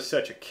always were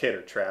such a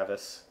kidder,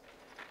 Travis.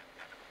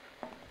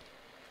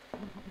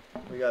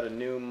 We got a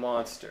new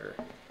monster.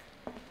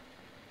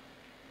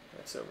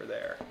 That's over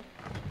there.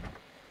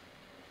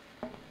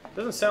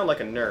 Doesn't sound like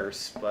a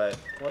nurse, but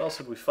what else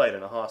would we fight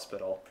in a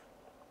hospital?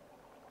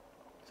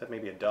 Except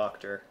maybe a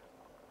doctor.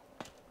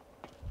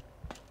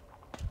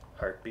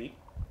 Heartbeat.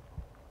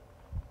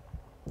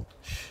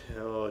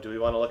 Oh, do we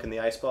want to look in the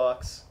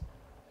icebox?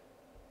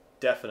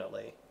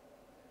 Definitely.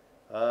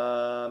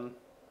 Oh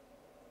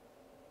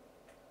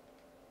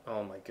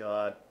my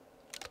god.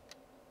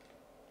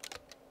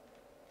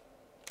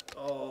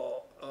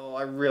 Oh,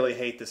 I really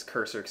hate this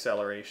cursor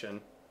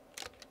acceleration.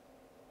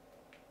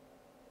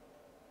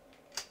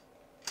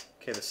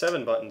 Okay, the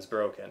 7 button's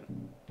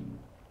broken.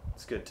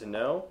 It's good to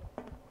know.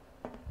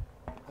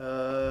 What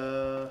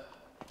are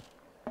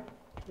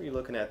you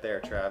looking at there,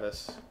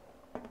 Travis?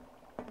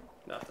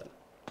 Nothing.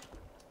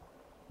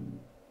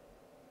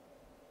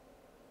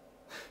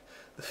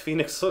 The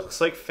phoenix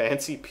looks like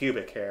fancy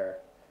pubic hair.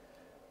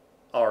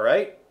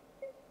 Alright.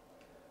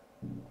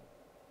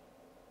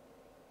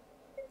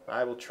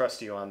 I will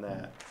trust you on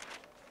that.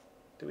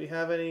 Do we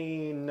have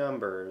any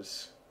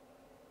numbers?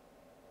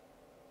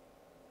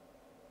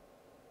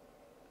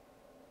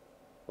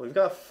 We've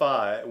got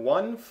 5.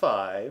 1,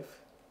 5.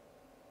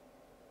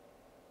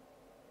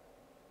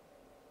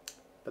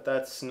 But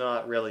that's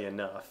not really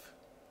enough.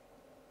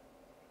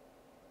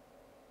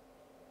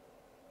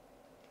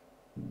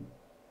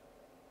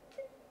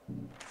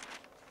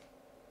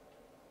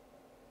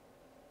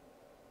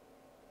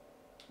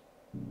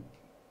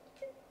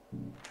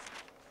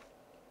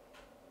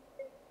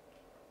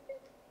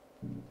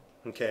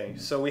 Okay,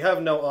 so we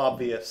have no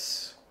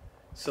obvious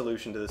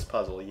solution to this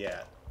puzzle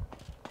yet.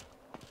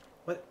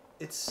 What?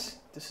 This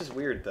is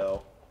weird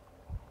though.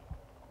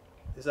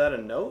 Is that a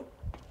note?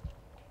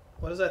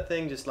 What is that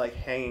thing just like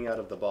hanging out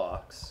of the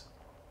box?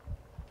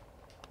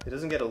 It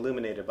doesn't get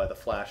illuminated by the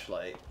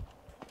flashlight.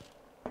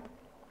 I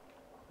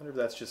wonder if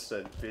that's just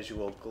a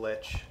visual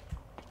glitch.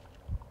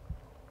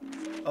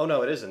 Oh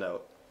no, it is a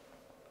note.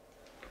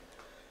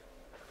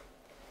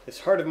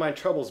 This heart of mine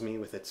troubles me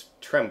with its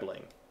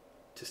trembling.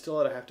 To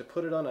still it, I have to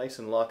put it on ice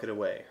and lock it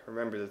away.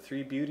 Remember, the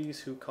 3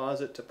 beauties who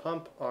cause it to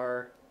pump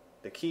are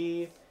the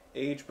key,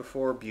 age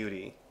before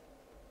beauty.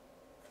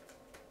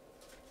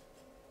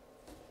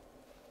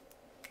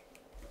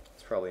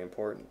 It's probably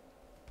important.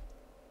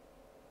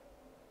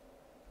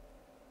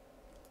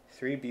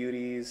 3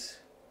 beauties,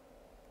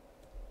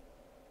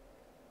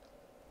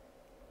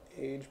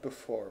 age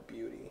before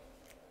beauty.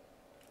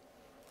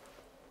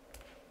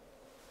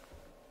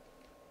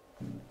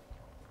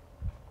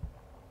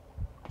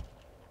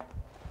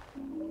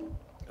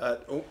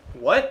 Oh,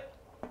 what?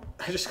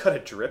 I just got a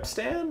drip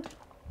stand?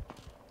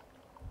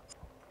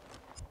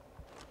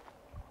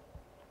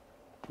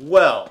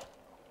 Well.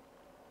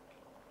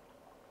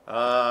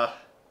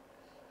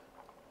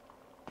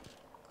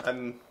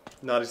 I'm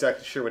not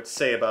exactly sure what to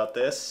say about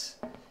this,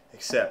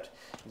 except,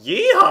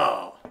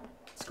 yeehaw!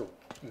 Let's go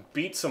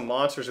beat some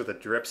monsters with a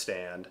drip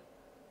stand.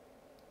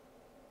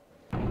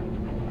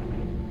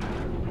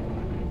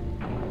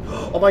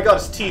 Oh my god,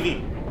 it's a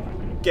TV!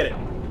 Get it.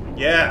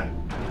 Yeah!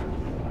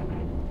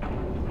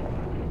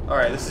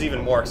 Alright, this is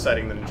even more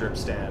exciting than a drip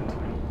stand.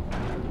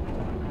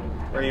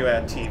 Where are you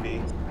at, TV?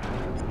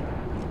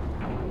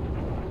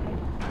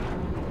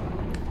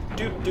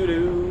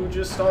 Doo-doo-doo,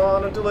 just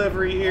on a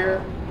delivery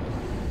here.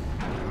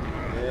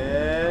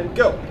 And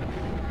go!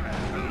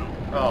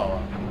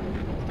 Oh.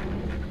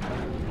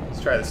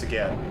 Let's try this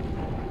again.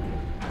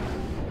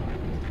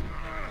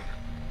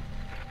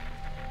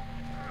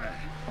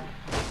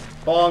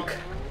 Bonk!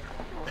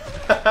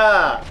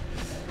 Haha!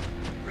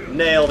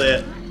 Nailed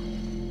it.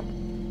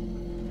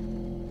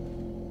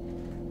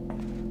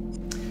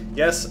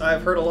 Yes,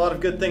 I've heard a lot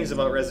of good things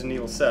about Resident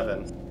Evil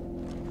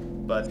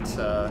 7, but it's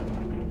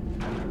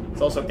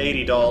also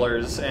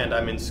 $80 and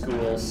I'm in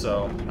school,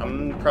 so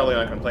I'm probably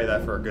not going to play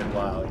that for a good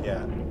while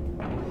yet.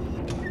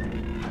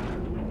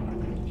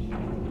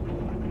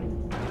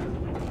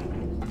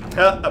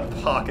 A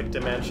pocket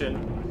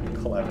dimension.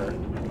 Clever.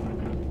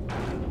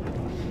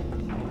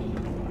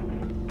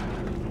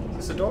 Is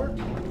this a door?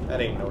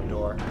 That ain't no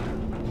door.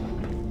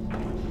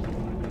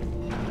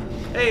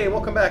 Hey,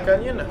 welcome back,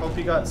 Onion. I hope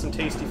you got some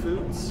tasty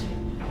foods.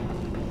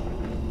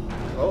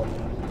 Oh.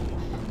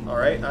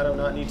 Alright, I do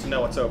not need to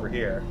know what's over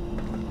here.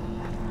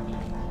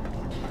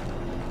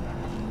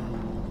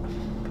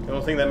 The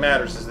only thing that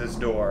matters is this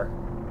door.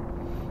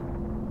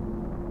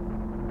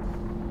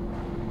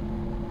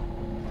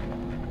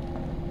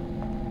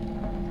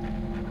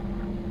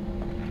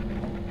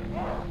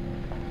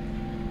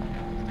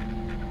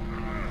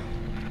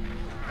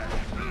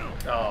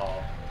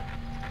 Oh.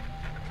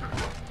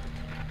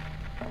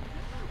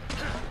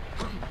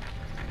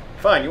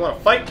 Fine, you want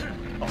to fight?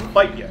 I'll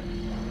fight you.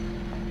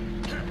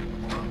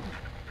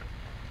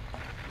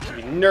 You'll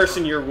be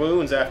nursing your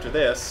wounds after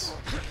this.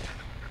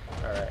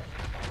 Alright.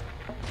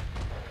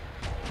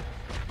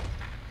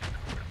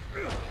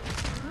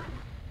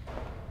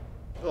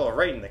 Oh,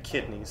 right in the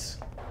kidneys.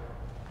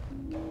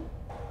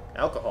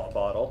 Alcohol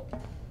bottle.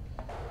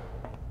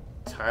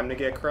 Time to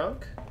get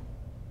crunk?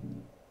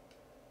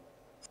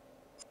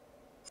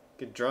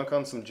 Get drunk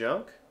on some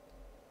junk?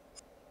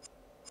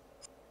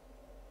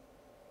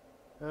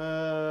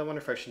 I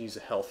wonder if I should use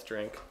a health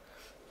drink.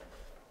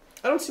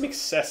 I don't seem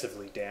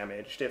excessively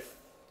damaged if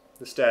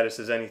the status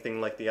is anything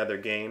like the other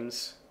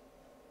games.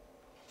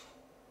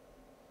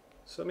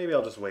 So maybe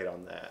I'll just wait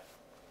on that.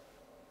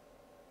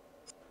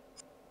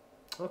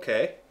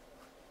 Okay.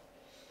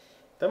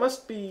 That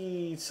must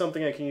be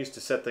something I can use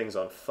to set things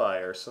on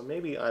fire, so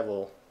maybe I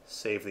will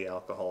save the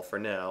alcohol for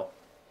now.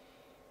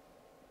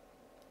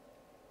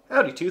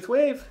 Howdy,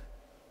 Toothwave!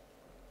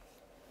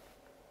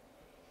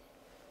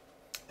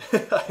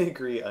 I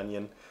agree,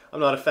 Onion. I'm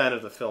not a fan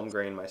of the film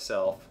grain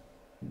myself.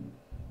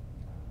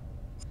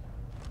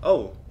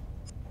 Oh.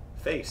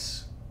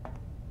 Face. A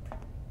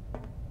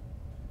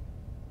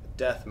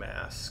death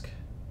mask.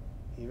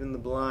 Even the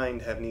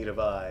blind have need of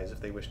eyes if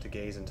they wish to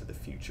gaze into the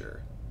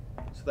future.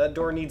 So that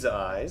door needs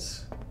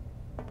eyes.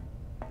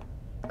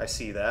 I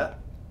see that.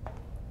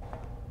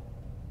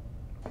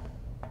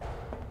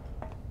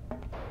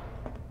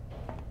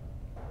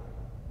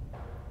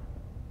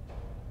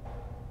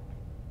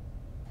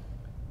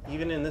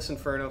 Even in this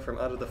inferno, from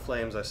out of the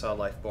flames I saw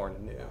life born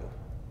anew.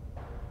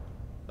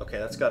 Okay,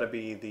 that's got to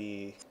be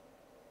the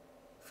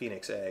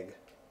Phoenix egg.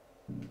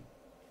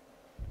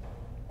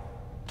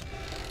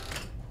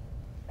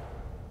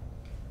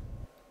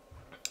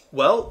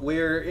 Well,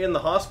 we're in the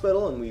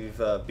hospital and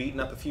we've beaten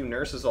up a few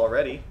nurses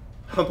already.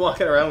 I'm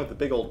walking around with a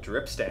big old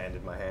drip stand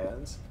in my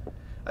hands.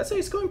 I'd say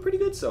it's going pretty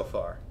good so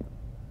far.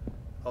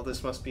 Oh,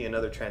 this must be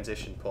another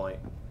transition point.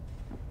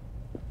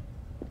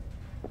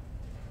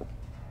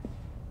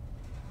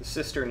 The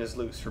cistern is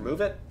loose.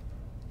 Remove it.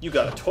 You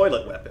got a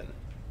toilet weapon.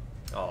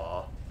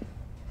 Aw.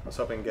 I was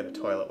hoping to get a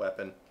toilet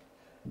weapon.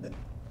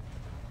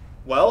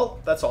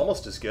 Well, that's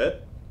almost as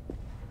good.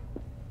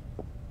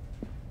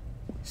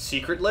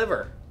 Secret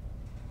liver.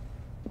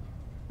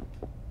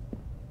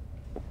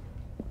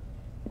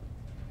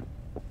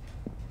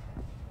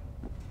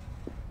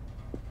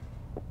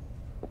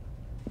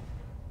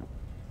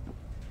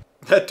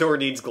 That door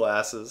needs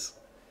glasses.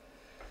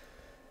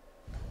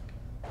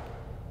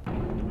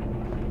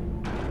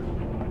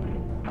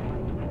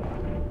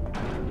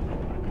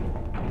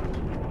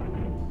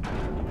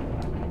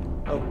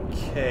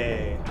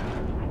 Okay.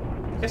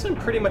 I guess I'm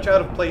pretty much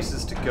out of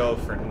places to go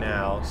for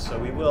now, so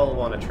we will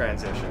want to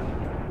transition.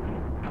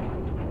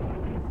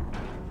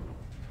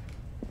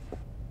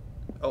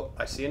 Oh,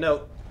 I see a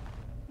note.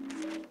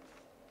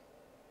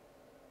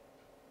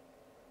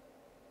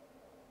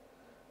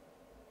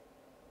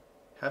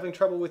 Having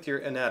trouble with your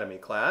anatomy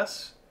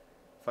class?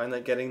 Find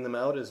that getting them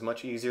out is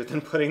much easier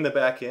than putting them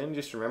back in.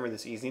 Just remember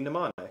this easy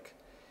mnemonic.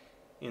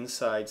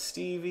 Inside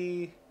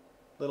Stevie,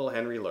 little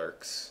Henry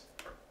lurks.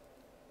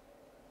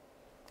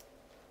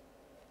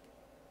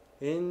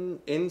 In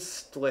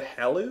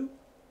Stlihelu?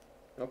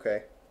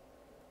 Okay.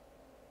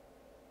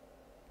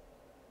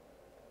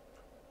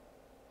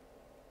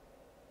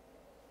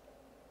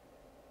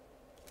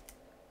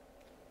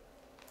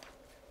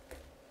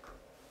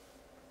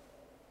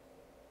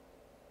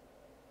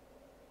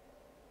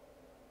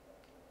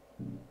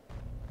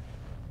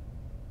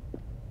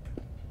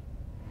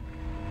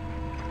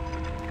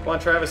 Come on,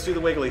 Travis, do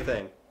the wiggly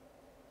thing.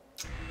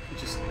 He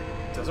just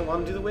doesn't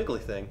want to do the wiggly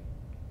thing.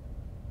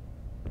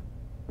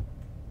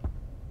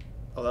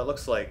 Oh, that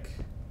looks like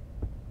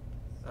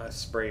a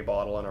spray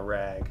bottle and a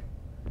rag.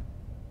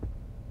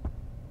 I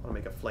want to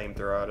make a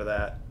flamethrower out of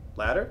that.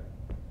 Ladder?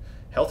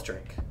 Health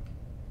drink.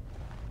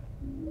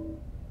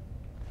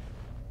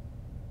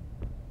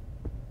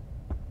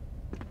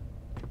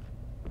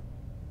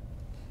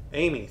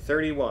 Amy,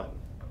 31.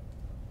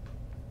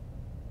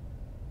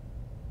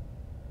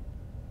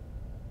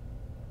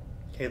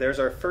 Okay, there's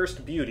our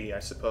first beauty, I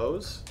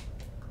suppose.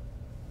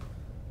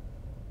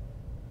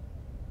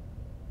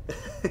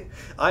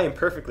 I am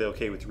perfectly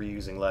okay with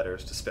reusing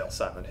letters to spell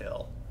Silent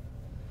Hill.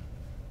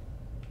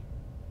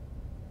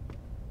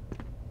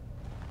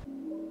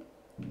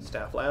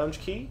 Staff lounge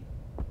key.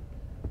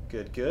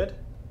 Good, good.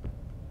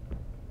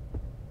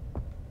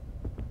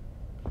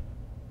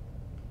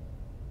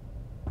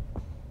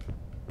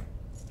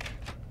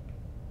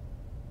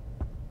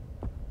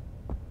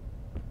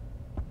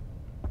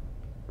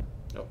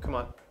 Oh, come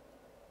on.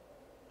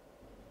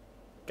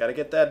 Gotta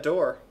get that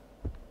door.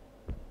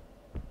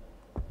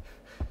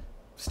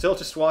 Still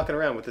just walking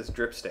around with this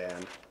drip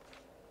stand.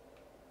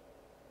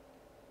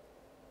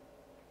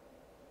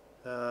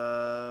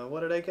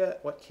 What did I get?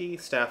 What key?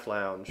 Staff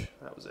lounge.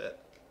 That was it.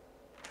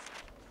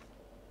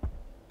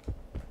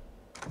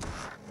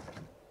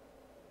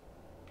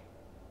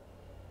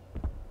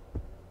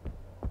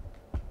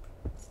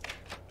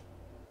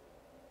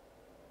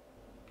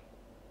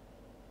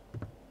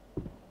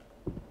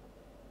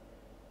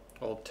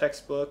 Old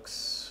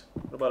textbooks.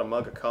 What about a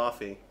mug of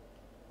coffee?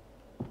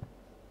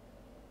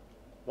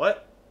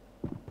 What?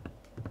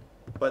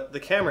 But the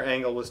camera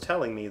angle was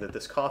telling me that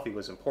this coffee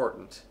was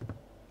important.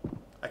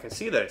 I can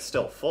see that it's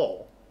still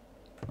full.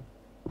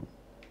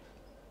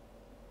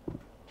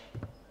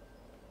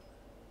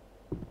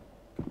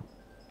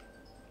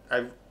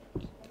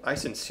 I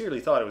sincerely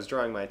thought it was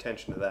drawing my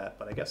attention to that,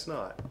 but I guess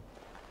not.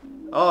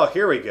 Oh,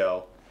 here we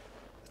go.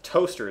 The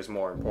toaster is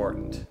more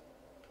important.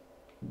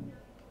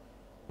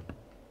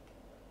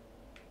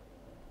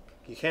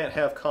 You can't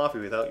have coffee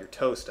without your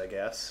toast, I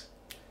guess.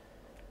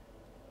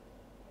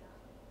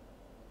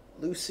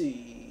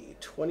 Lucy,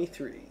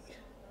 23.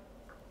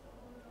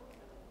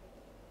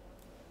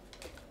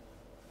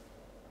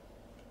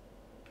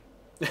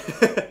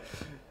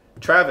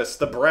 Travis,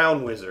 the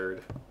brown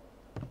wizard.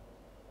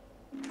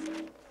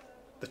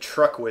 The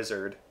truck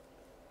wizard.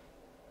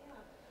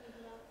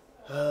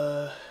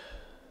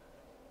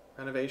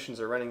 Renovations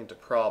are running into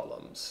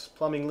problems.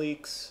 Plumbing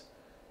leaks,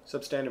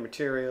 substandard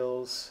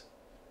materials.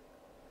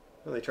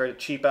 Well, they try to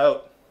cheap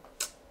out.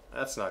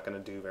 That's not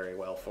going to do very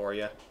well for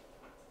you.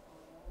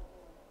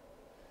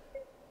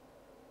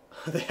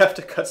 They have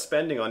to cut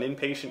spending on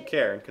inpatient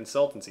care and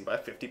consultancy by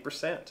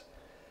 50%.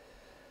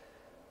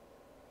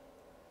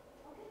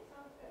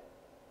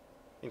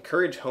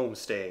 Encourage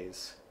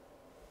homestays.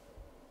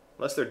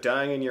 Unless they're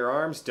dying in your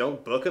arms,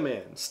 don't book them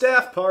in.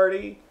 Staff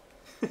party!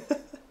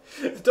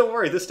 Don't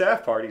worry, the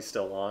staff party's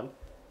still on.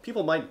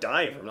 People might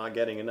die from not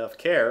getting enough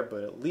care,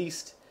 but at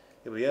least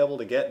you'll be able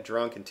to get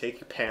drunk and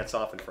take your pants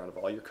off in front of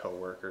all your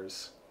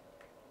coworkers.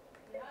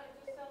 Yeah, I'm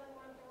just selling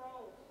one for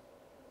Rose.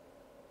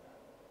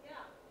 Yeah.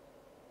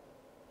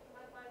 She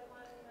might buy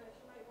one,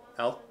 she might want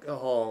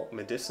Alcohol,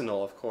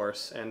 medicinal, of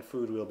course, and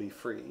food will be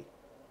free.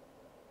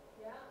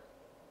 Yeah.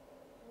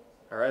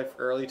 Arrive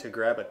early to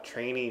grab a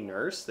trainee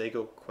nurse. They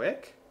go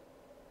quick?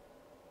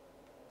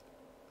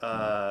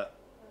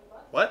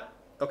 What?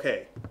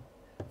 Okay.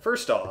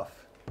 First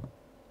off,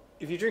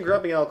 if you drink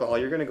rubbing alcohol,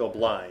 you're gonna go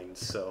blind,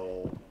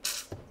 so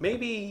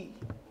maybe...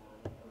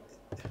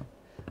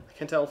 I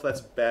can't tell if that's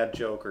a bad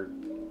joke or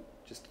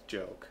just a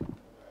joke.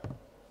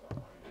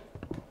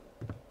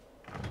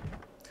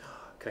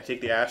 Can I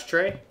take the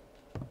ashtray?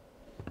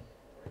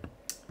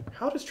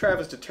 How does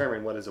Travis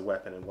determine what is a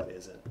weapon and what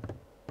isn't?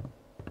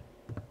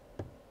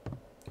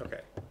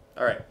 Okay.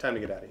 Alright, time to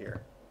get out of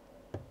here.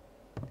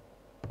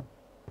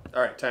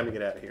 Alright, time to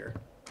get out of here.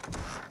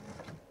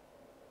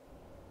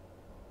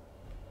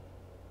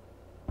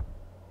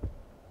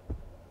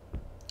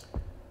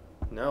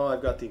 Now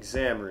I've got the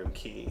exam room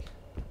key.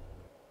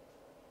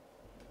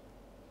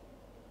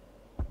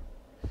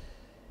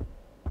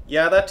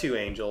 Yeah, that too,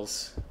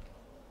 Angels.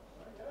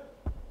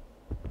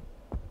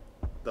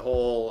 The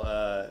whole,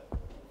 I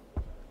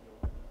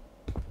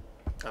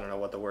don't know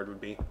what the word would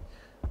be.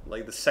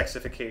 Like the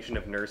sexification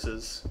of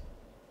nurses.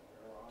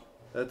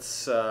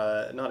 That's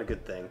not a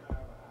good thing.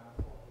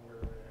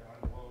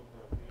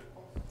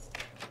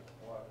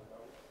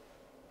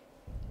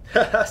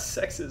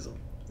 Sexism.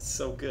 It's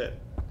so good.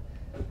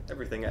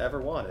 Everything I ever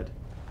wanted.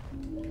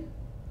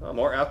 Oh,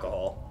 more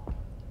alcohol.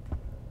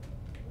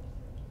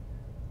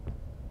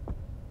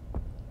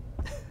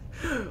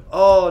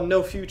 Oh,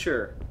 no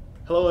future.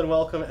 Hello and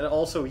welcome, and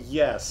also,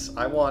 yes,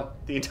 I want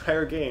the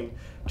entire game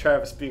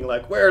Travis being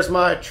like, "Where's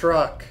my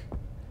truck?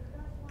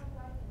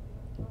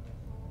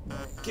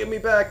 Give me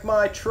back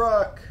my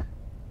truck!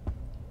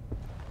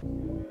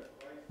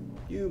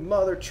 You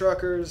mother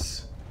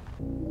truckers!"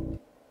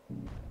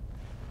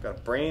 Got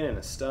a brain and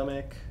a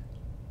stomach.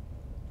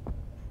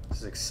 This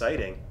is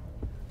exciting.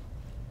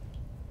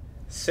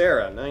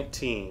 Sarah,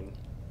 19.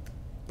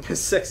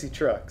 Sexy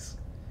trucks.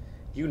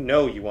 You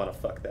know you want to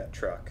fuck that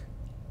truck.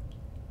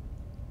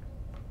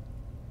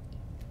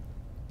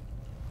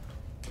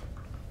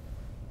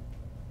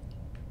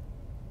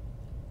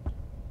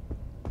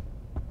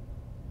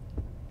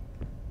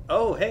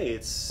 Oh, hey,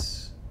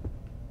 it's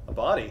a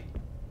body.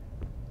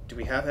 Do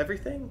we have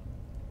everything?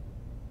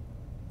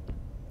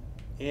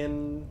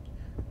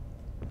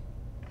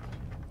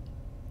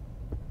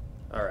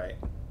 Alright.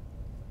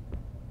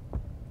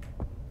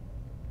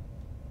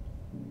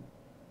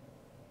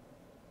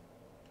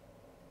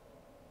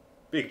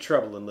 Big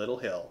Trouble in Little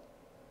Hill.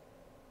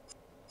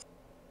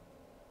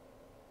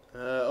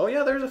 Oh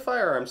yeah, there's a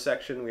firearms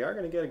section. We are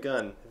going to get a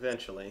gun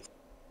eventually.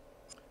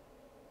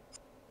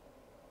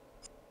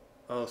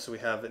 Oh, so we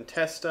have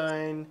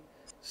intestine,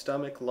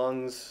 stomach,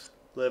 lungs,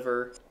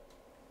 liver.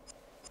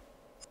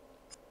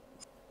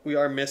 We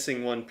are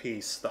missing one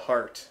piece, the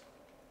heart.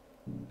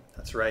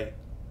 That's right.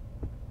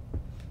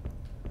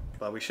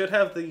 But we should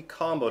have the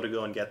combo to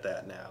go and get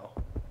that now.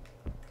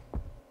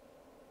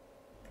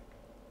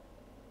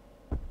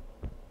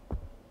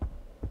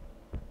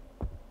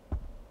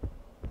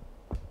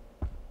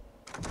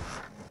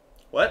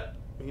 What?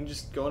 We can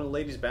just go in the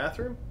ladies'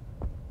 bathroom?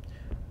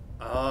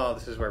 Oh,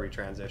 this is where we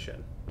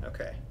transition.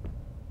 Okay.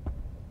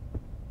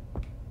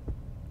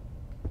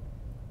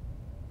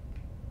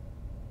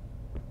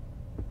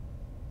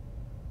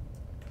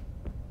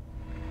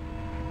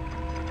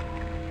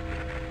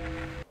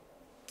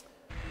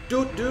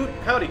 Doot,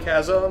 howdy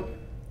Kazum.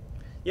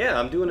 Yeah,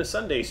 I'm doing a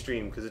Sunday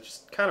stream because it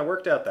just kind of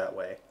worked out that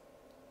way.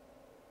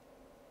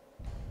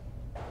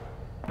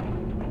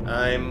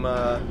 I'm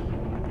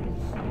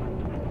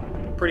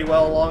pretty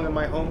well along in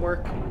my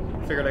homework.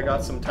 Figured I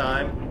got some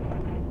time.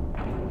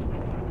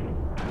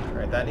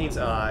 Alright, that needs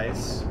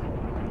eyes.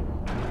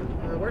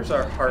 Where's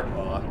our heart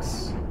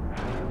box?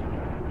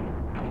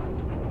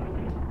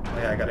 Oh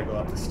yeah, I gotta go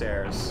up the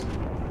stairs.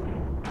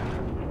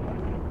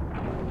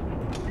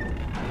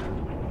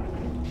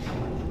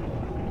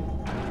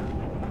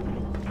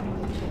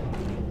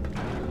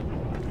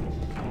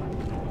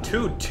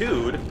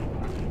 Tood?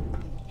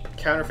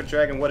 Counterfeit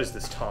dragon, what is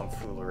this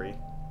tomfoolery?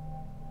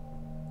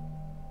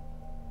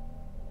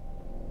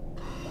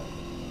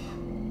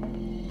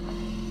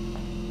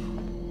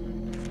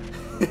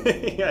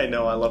 Yeah, I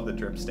know, I love the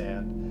drip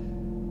stand.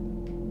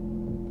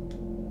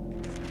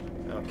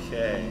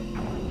 Okay.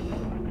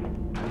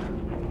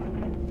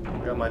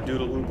 Got my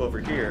doodle loop over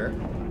here.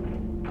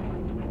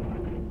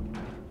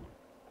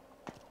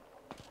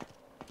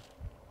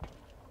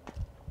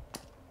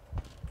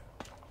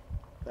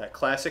 That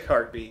classic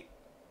heartbeat.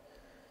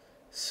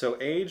 So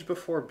age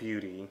before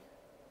beauty.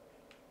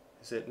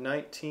 Is it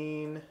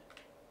 19?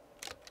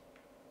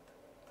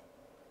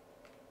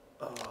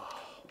 Oh,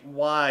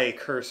 why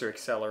cursor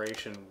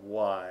acceleration?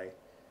 Why?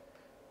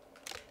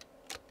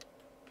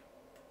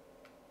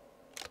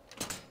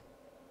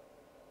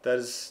 That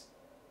is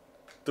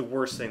the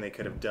worst thing they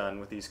could have done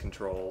with these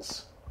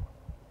controls.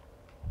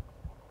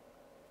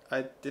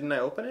 Didn't I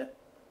open it?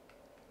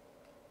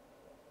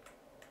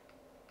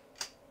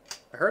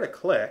 I heard a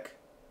click.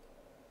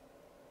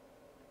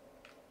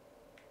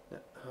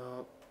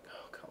 Oh,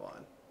 come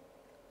on.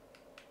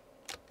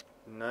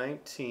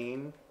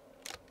 19,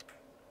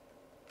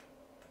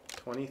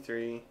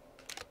 23,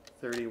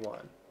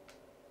 31.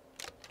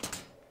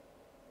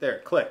 There,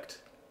 it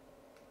clicked.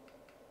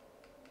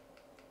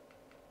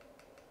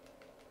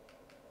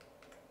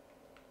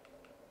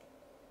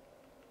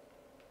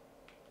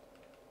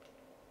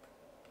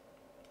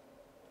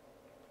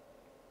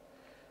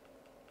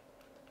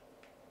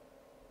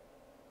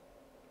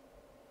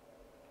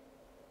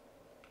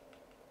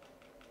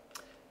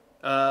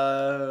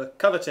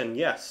 Coveton,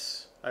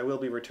 yes. I will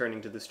be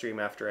returning to the stream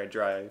after I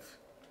drive.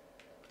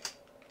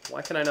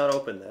 Why can I not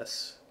open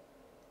this?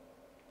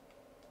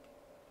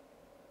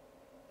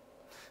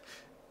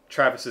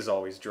 Travis is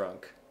always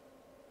drunk.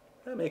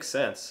 That makes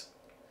sense.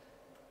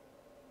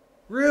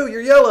 Rue,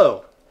 you're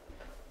yellow!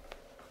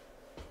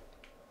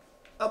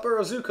 Upper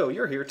Ozuko,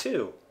 you're here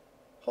too.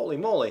 Holy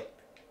moly.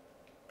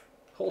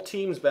 Whole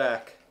team's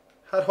back.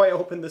 How do I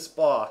open this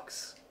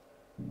box?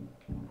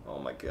 Oh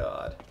my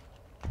god.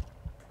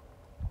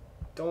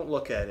 Don't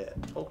look at it.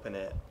 Open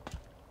it.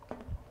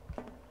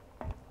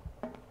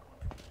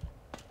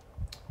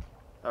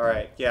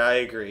 Alright, yeah, I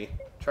agree.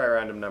 Try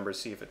random numbers,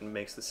 see if it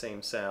makes the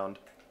same sound.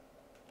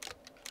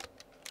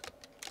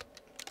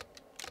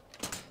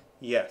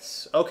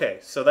 Yes. Okay,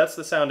 so that's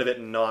the sound of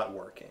it not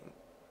working.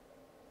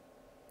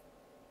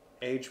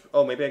 Age...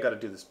 Oh, maybe I gotta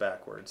do this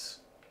backwards.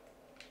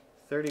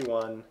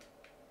 31,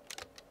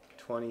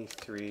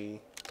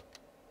 23,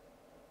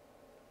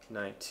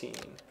 19.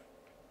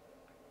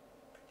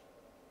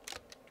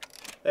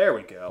 There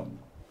we go.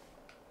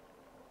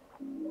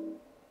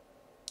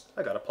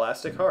 I got a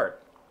plastic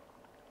heart.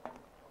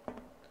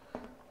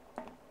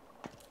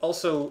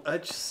 Also,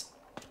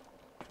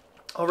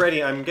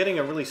 already I'm getting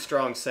a really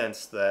strong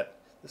sense that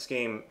this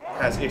game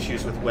has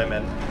issues with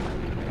women.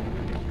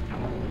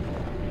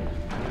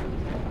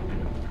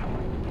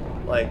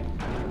 Like,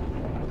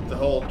 the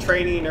whole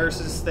trainee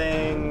nurses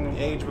thing,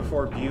 age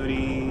before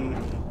beauty,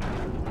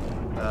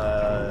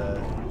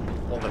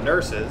 well, the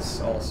nurses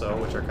also,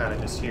 which are kind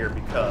of just here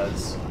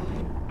because.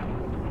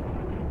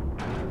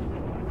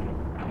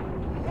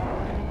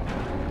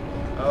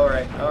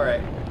 Alright, alright.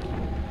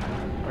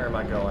 Where am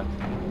I going?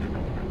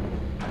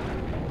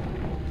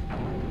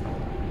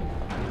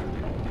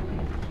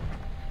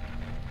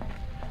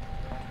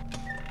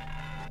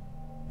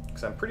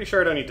 Because I'm pretty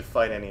sure I don't need to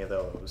fight any of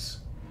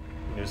those.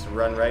 You can just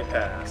run right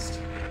past.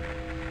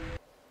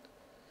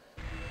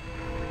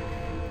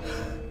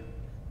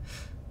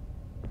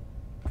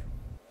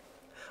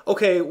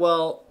 Okay,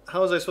 well,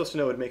 how was I supposed to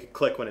know it would make it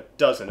click when it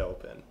doesn't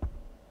open?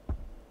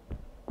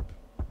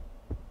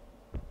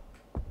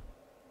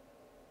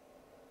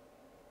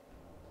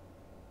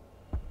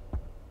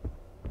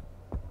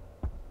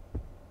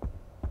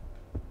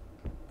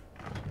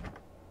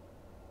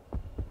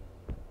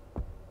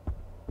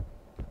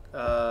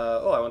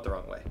 Oh, I went the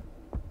wrong way.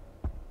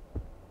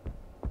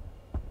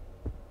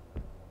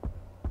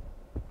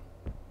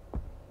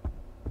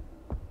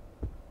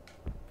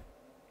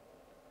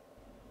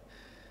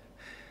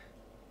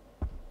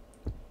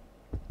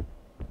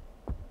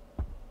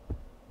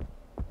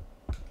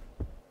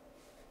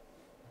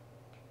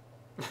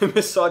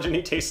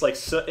 Misogyny tastes like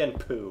soot and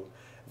poo.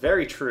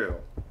 Very true.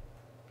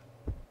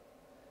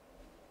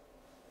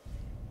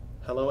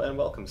 Hello and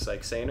welcome,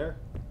 Psych Saner.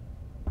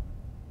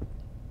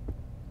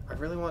 I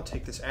really want to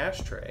take this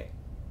ashtray.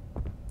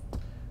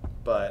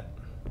 But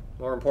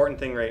more important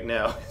thing right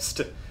now is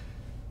to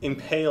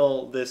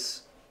impale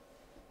this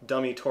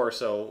dummy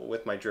torso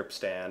with my drip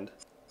stand.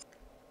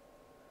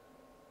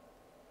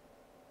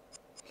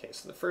 Okay,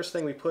 so the first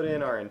thing we put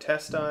in are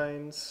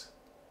intestines.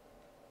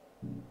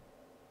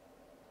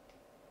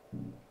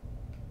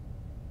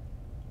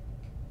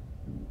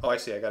 Oh, I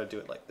see, I gotta do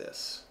it like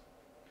this.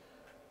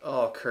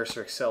 Oh,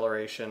 cursor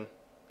acceleration.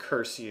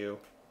 Curse you.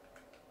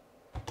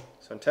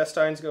 So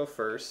intestines go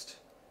first,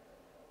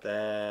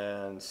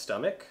 then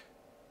stomach.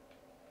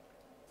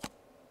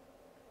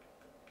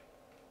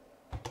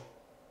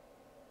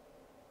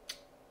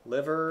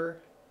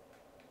 Liver.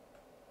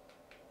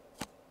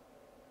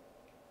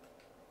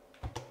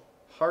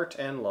 Heart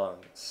and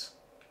lungs.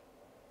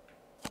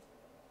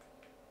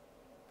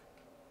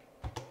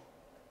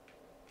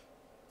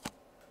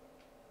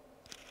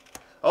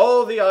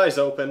 Oh, the eyes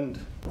opened.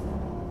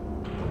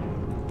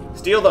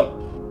 Steal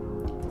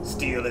them.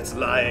 Steal its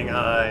lying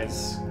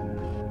eyes.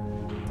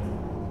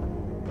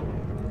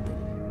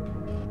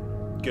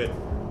 Good.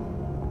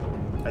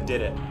 I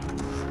did it.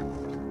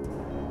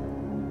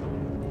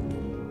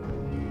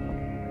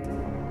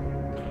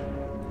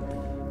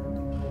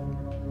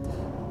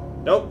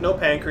 Nope, no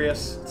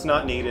pancreas. It's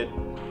not needed.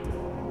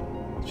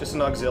 It's just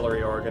an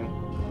auxiliary organ.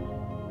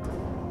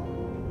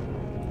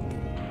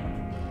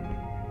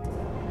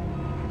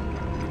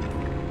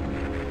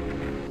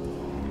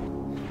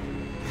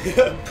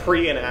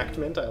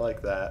 Pre-enactment, I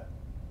like that.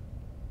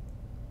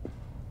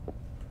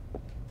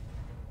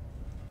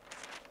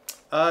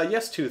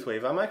 Yes,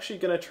 Toothwave, I'm actually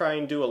gonna try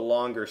and do a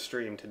longer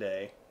stream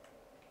today.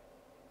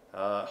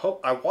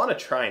 I want to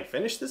try and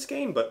finish this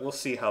game, but we'll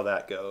see how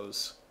that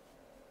goes.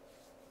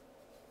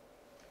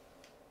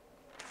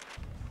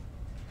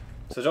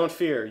 So don't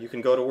fear, you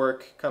can go to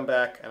work, come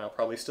back, and I'll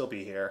probably still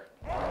be here.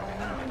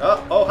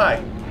 Oh,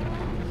 hi.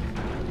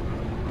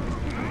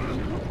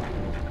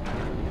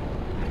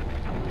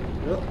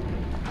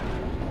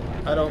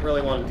 I don't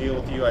really want to deal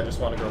with you, I just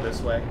want to go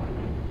this way.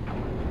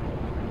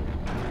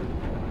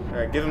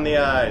 Alright, give him the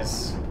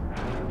eyes.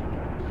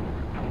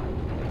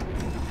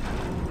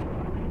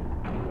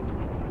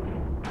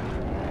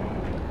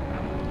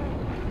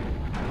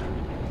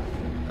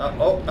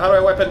 Oh, how do I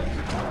weapon?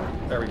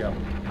 There we go.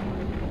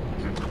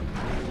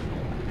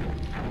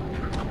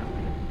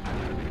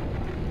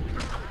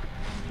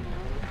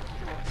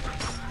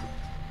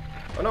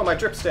 Oh no, my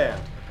drip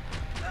stand.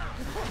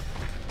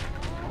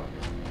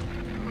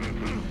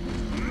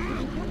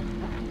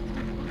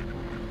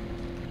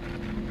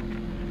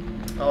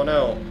 Oh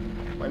no,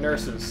 my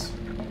nurses.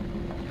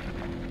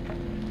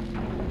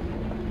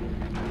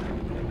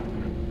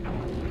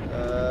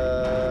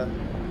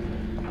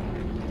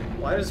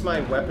 Why does my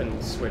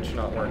weapon switch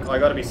not work? Oh, I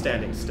gotta be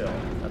standing still,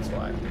 that's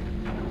why.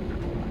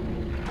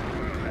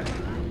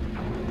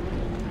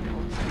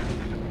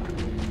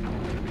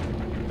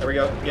 There we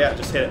go, yeah,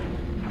 just hit it.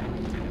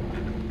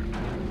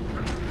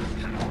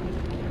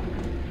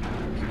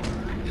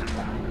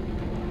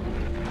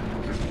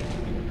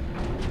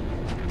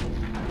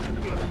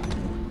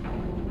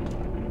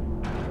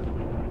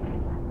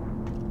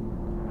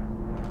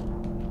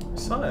 I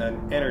saw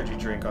an energy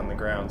drink on the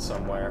ground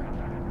somewhere.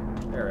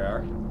 There we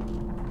are.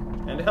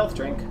 And a health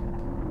drink.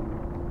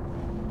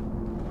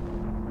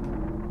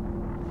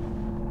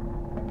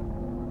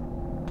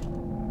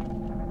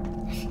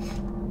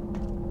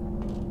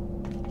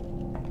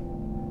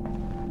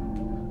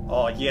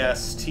 Oh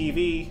yes,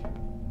 TV.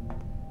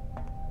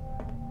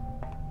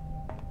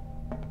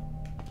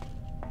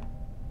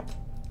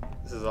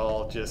 This is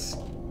all just...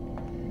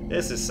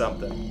 This is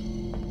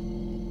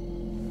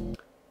something.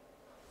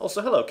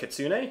 Also, hello,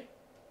 Kitsune.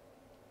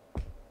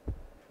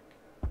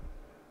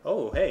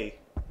 Oh, hey.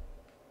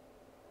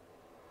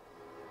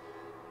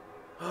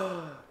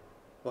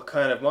 What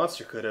kind of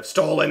monster could have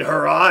stolen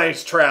her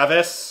eyes,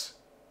 Travis?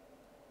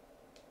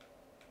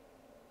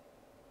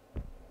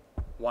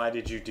 Why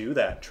did you do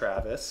that,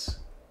 Travis?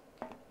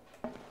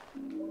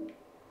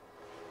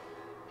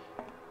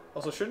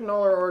 Also, shouldn't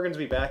all our organs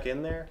be back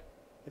in there?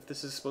 If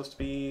this is supposed to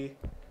be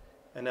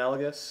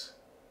analogous?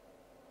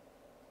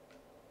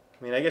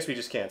 I mean, I guess we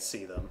just can't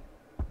see them.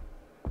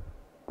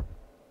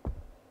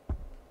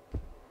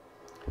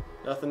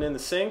 Nothing in the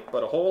sink,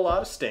 but a whole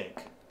lot of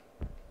stink.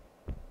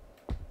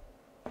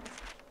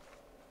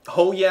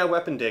 Oh yeah,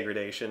 weapon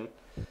degradation.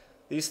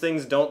 These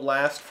things don't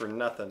last for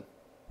nothing.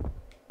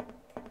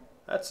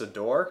 That's a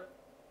door.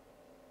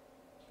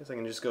 Guess I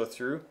can just go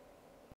through.